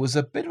London was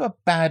a bit of a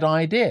bad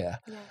idea,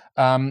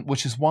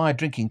 which is why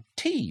drinking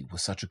tea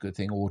was such a good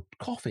thing, or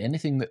coffee,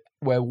 anything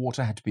where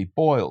water had to be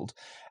boiled.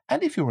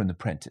 And if you were an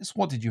apprentice,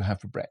 what did you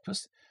have for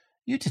breakfast?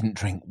 You didn't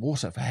drink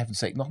water, for heaven's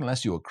sake, not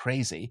unless you were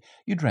crazy.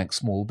 You drank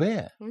small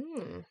beer.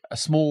 A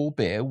small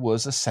beer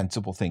was a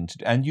sensible thing to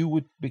do, and you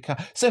would become...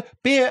 So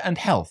beer and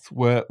health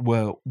were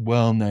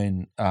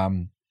well-known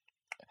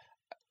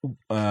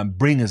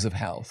bringers of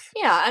health.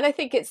 Yeah, and I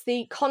think it's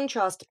the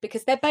contrast,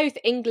 because they're both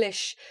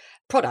English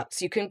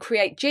products. You can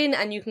create gin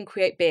and you can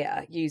create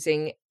beer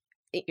using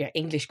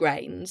English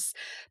grains,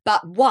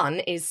 but one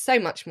is so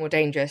much more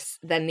dangerous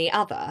than the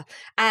other,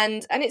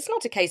 and it's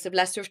not a case of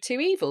lesser of two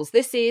evils.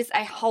 This is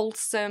a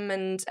wholesome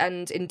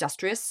and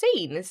industrious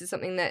scene. This is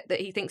something that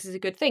he thinks is a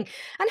good thing,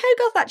 and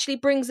Hogarth actually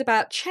brings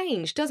about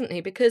change, doesn't he?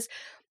 Because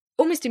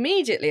almost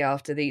immediately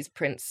after these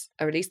prints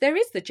are released, there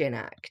is the Gin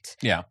Act,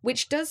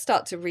 which does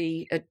start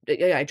to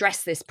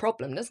address this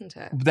problem, doesn't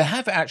it? There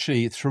have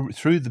actually, through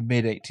the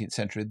mid-18th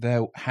century,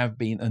 there have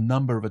been a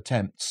number of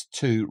attempts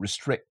to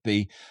restrict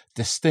the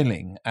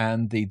distilling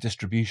and the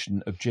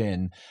distribution of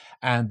gin.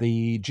 And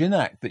the Gin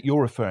Act that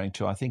you're referring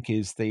to, I think,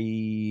 is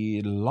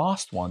the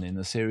last one in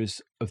the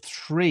series of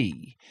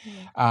 3.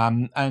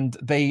 And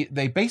they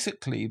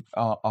basically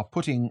are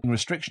putting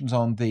restrictions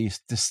on the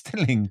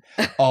distilling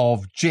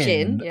of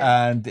gin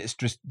and its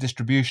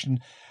distribution,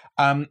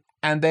 and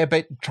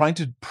they're trying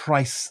to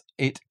price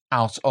it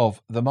out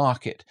of the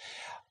market.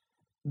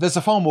 There's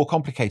a far more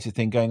complicated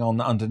thing going on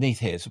underneath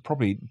here, so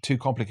probably too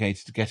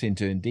complicated to get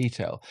into in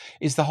detail,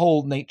 is the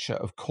whole nature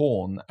of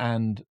corn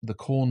and the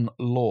corn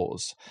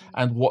laws,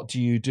 and what do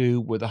you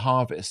do with a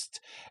harvest.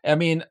 I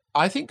mean,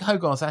 I think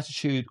Hogarth's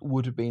attitude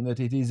would have been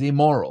that it is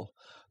immoral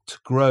to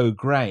grow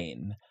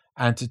grain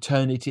and to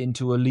turn it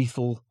into a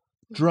lethal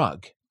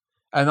drug.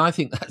 And I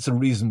think that's a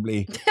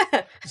reasonably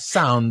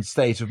sound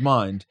state of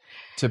mind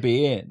to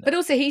be in. But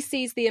also he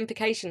sees the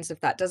implications of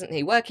that, doesn't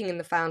he? Working in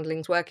the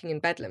Foundlings, working in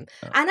Bedlam.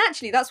 And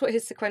actually that's what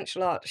his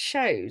sequential art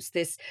shows,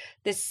 this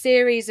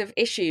series of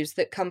issues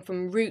that come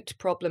from root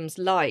problems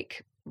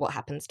like what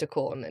happens to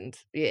corn and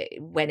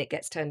when it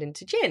gets turned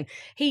into gin.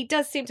 He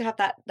does seem to have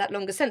that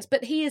longer sense,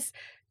 but he is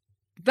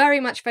very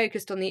much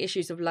focused on the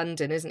issues of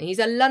London, isn't he? He's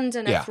a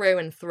Londoner through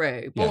and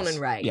through, born and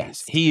raised.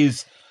 Yes, he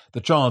is the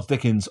Charles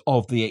Dickens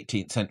of the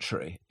 18th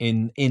century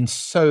in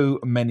so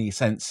many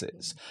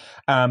senses.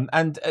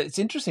 And it's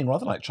interesting,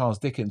 rather like Charles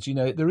Dickens,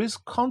 there is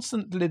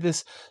constantly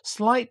this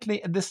slight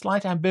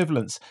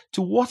ambivalence.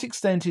 To what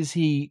extent is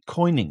he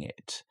coining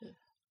it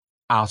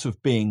out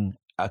of being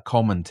a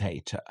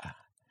commentator?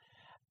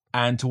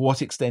 And to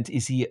what extent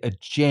is he a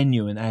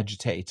genuine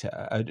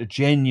agitator, a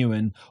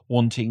genuine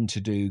wanting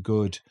to do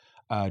good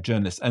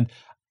journalist? And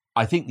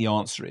I think the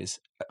answer is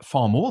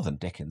far more than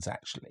Dickens,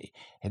 actually,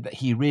 that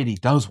he really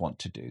does want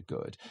to do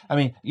good. I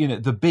mean,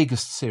 the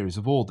biggest series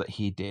of all that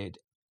he did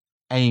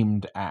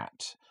aimed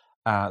at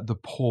the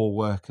poor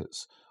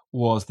workers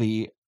was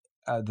the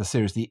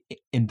series The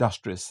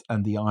Industrious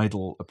and The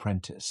Idle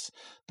Apprentice,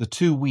 the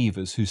two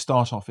weavers who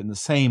start off in the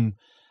same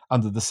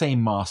under the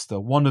same master,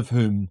 one of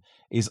whom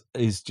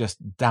is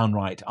just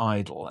downright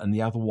idle, and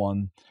the other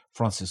one,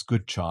 Francis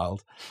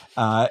Goodchild,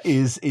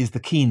 is the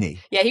Keene.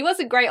 Yeah, he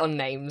wasn't great on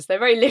names. They're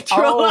very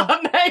literal,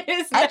 aren't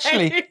they?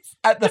 Actually,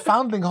 at the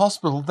Foundling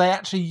Hospital, they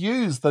actually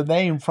used the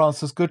name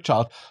Francis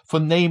Goodchild for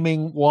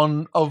naming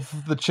one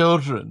of the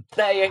children.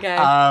 There you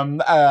go.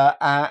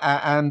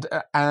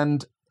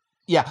 And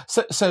yeah,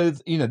 so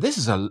this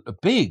is a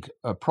big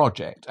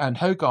project, and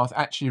Hogarth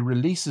actually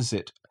releases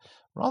it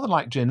rather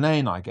like Gin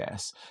Lane, I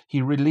guess.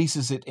 He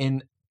releases it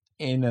in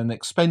an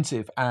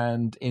expensive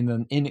and in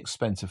an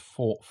inexpensive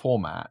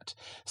format.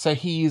 So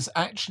he's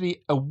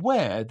actually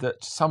aware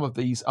that some of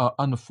these are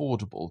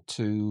unaffordable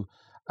to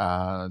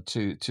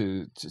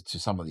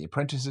some of the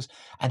apprentices,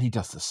 and he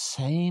does the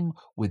same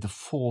with the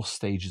 4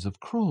 stages of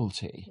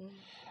cruelty.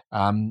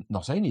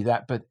 Not only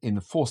that, but in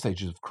the 4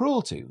 stages of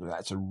cruelty,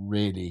 that's a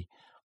really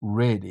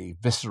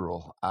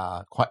visceral,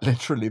 quite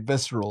literally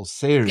visceral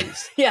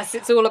series. Yes,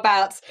 it's all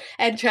about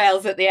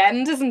entrails at the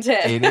end, isn't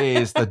it? It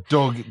is the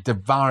dog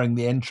devouring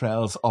the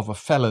entrails of a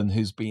felon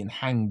who's been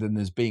hanged and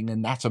is being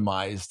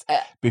anatomized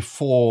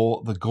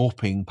before the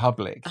gawping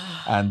public,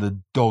 and the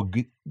dog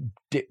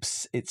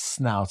dips its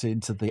snout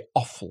into the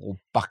offal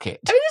bucket.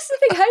 I mean, this is the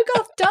thing.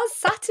 Hogarth does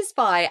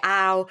satisfy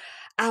our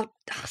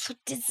sort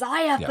of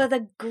desire for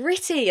the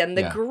gritty and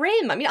the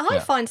grim. I mean, I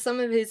find some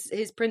of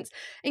his prints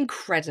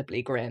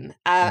incredibly grim,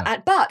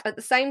 but at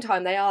the same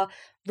time, they are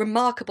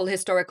remarkable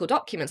historical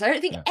documents. I don't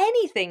think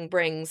anything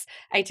brings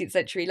 18th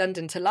century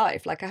London to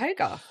life like a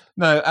Hogarth.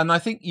 No, and I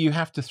think you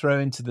have to throw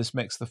into this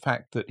mix the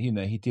fact that,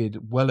 he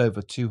did well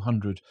over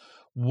 200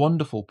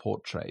 wonderful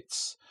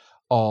portraits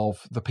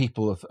of the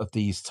people of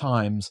these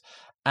times,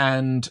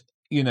 and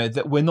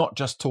that we're not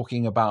just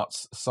talking about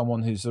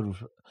someone who's sort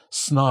of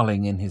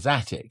snarling in his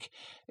attic.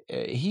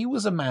 He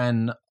was a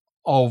man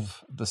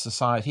of the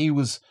society. He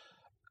was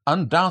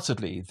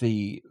undoubtedly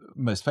the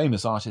most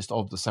famous artist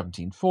of the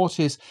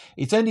 1740s.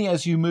 It's only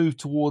as you move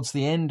towards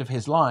the end of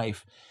his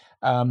life,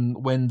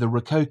 when the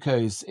Rococo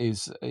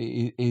is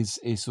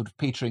sort of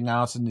petering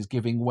out and is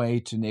giving way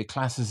to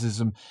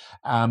neoclassicism,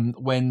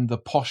 when the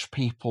posh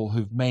people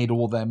who've made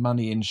all their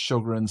money in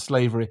sugar and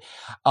slavery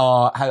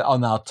are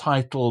now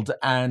titled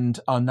and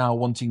are now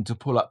wanting to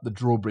pull up the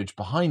drawbridge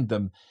behind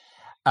them,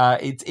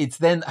 it's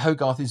then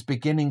Hogarth is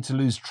beginning to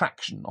lose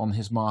traction on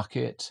his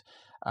market.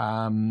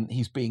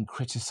 He's being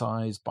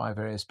criticised by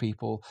various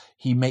people.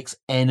 He makes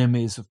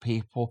enemies of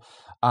people,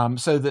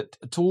 so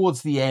that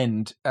towards the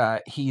end,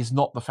 he's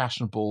not the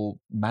fashionable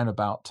man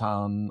about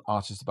town,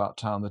 artist about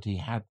town that he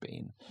had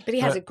been. But he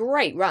has a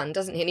great run,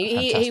 doesn't he?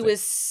 And he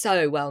was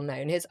so well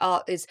known. His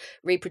art is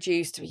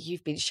reproduced.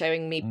 You've been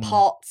showing me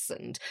pots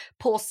and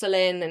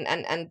porcelain,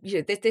 and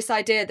this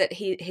idea that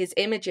his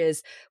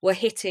images were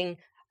hitting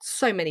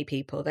so many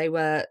people. They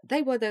were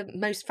the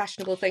most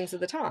fashionable things of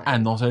the time.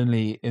 And not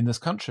only in this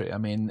country. I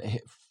mean,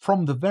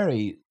 from the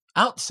very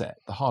outset,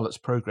 the Harlot's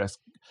Progress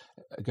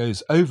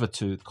goes over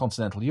to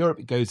continental Europe.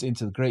 It goes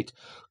into the great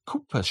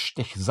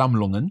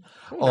Kupferstichsammlungen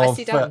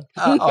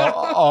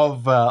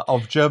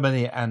of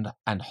Germany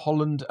and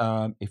Holland.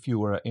 If you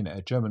were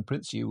a German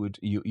prince, you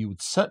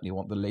would certainly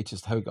want the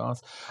latest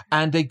Hogarth.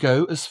 And they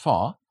go as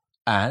far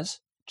as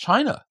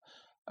China.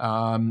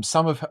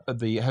 Some of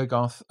the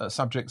Hogarth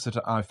subjects that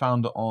I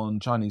found on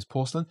Chinese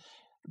porcelain,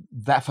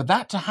 that for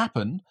that to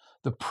happen,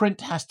 the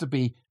print has to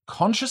be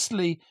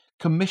consciously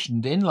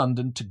commissioned in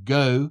London to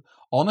go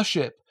on a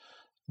ship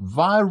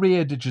via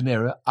Rio de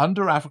Janeiro,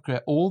 under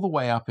Africa, all the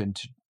way up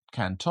into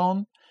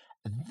Canton,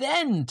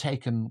 then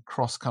taken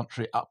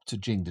cross-country up to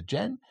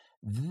Jingdezhen,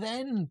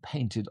 then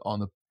painted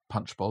on a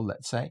punch bowl,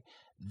 let's say,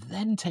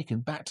 then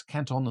taken back to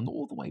Canton and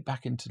all the way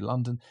back into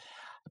London,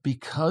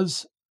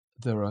 because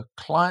there are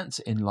clients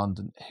in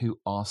London who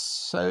are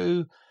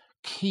so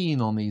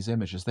keen on these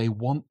images. They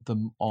want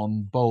them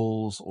on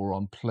bowls or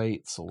on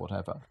plates or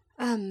whatever.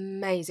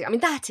 Amazing. I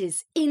mean, that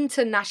is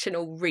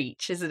international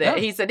reach, isn't it? Yeah.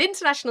 He's an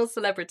international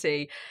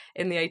celebrity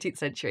in the 18th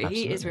century.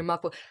 Absolutely. He is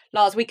remarkable.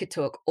 Lars, we could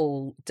talk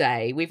all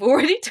day. We've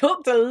already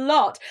talked a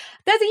lot.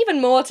 There's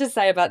even more to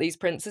say about these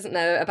prints, isn't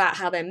there? About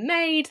how they're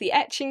made, the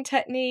etching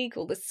technique,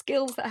 all the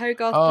skills that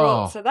Hogarth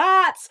brought to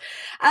that.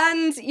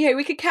 And,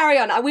 we could carry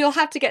on. We'll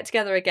have to get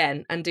together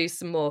again and do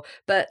some more.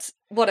 But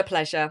what a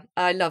pleasure.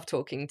 I love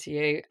talking to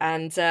you.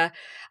 And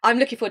I'm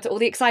looking forward to all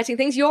the exciting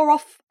things. You're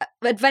off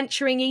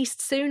adventuring east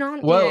soon,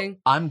 aren't you?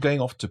 I'm going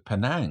off to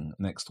Penang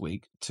next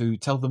week to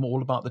tell them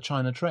all about the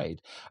China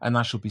trade. And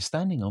I shall be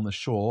standing on the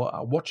shore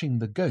watching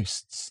the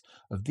ghosts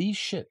of these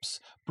ships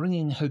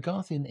bringing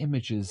Hogarthian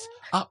images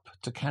up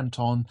to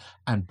Canton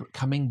and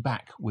coming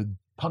back with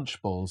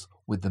punch bowls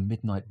with the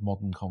midnight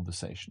modern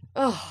conversation.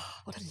 Oh,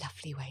 what a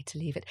lovely way to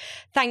leave it.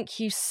 Thank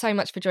you so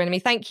much for joining me.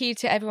 Thank you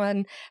to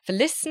everyone for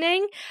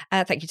listening.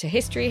 Thank you to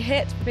History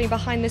Hit for being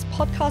behind this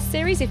podcast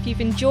series. If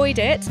you've enjoyed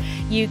it,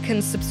 you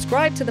can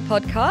subscribe to the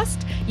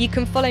podcast. You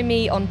can follow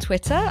me on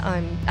Twitter.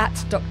 I'm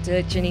at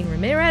Dr. Janine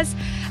Ramirez,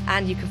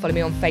 and you can follow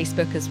me on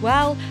Facebook as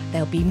well.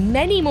 There'll be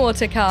many more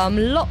to come,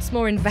 lots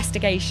more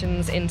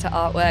investigations into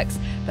artworks.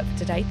 But for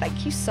today,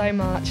 thank you so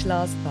much,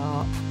 Lars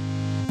Tharp.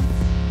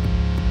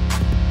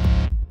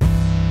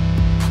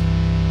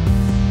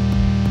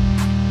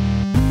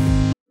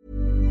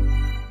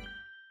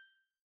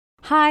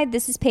 Hi,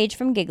 this is Paige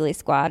from Giggly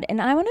Squad,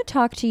 and I want to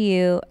talk to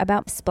you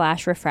about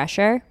Splash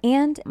Refresher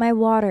and my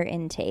water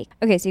intake.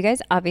 Okay, so you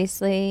guys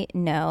obviously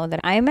know that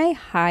I'm a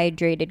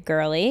hydrated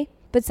girly,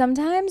 but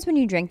sometimes when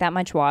you drink that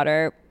much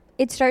water,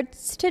 it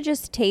starts to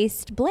just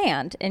taste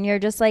bland, and you're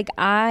just like,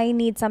 I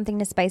need something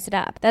to spice it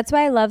up. That's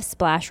why I love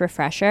Splash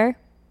Refresher.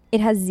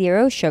 It has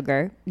 0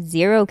 sugar,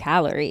 0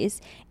 calories,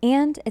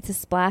 and it's a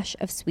splash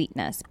of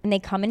sweetness. And they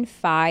come in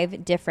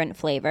 5 different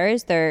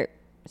flavors. They're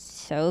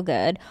so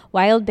good.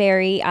 Wild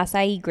berry,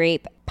 acai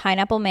grape,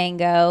 pineapple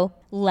mango,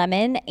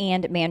 lemon,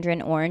 and mandarin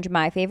orange.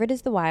 My favorite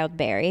is the wild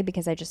berry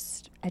because I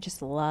just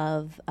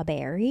love a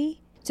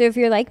berry. So if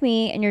you're like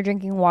me and you're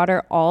drinking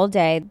water all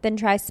day, then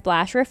try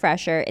Splash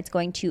Refresher. It's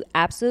going to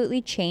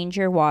absolutely change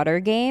your water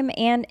game,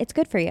 and it's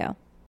good for you.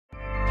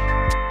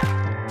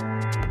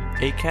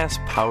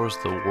 Acast powers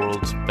the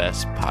world's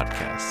best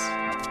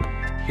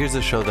podcasts. Here's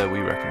a show that we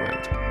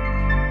recommend.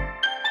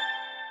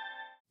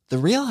 The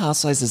Real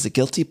Housewives is a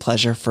guilty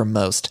pleasure for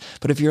most,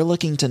 but if you're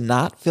looking to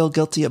not feel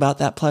guilty about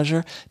that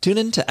pleasure, tune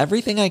in to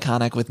Everything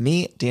Iconic with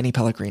me, Danny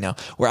Pellegrino,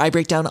 where I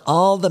break down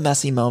all the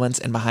messy moments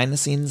and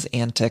behind-the-scenes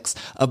antics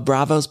of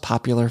Bravo's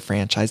popular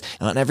franchise.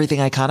 And on Everything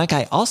Iconic,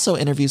 I also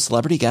interview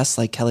celebrity guests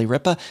like Kelly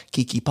Ripa,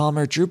 Keke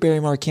Palmer, Drew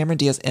Barrymore, Cameron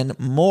Diaz, and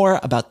more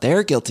about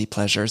their guilty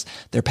pleasures,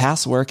 their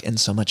past work, and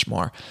so much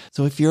more.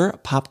 So if you're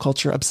pop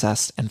culture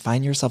obsessed and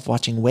find yourself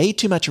watching way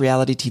too much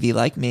reality TV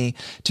like me,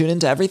 tune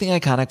into Everything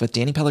Iconic with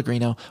Danny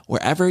Pellegrino,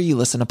 wherever you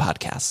listen to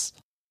podcasts.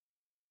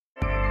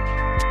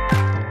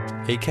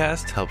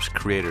 Acast helps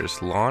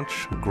creators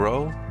launch,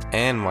 grow,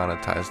 and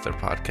monetize their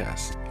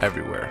podcasts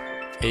everywhere.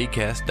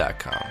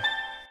 Acast.com.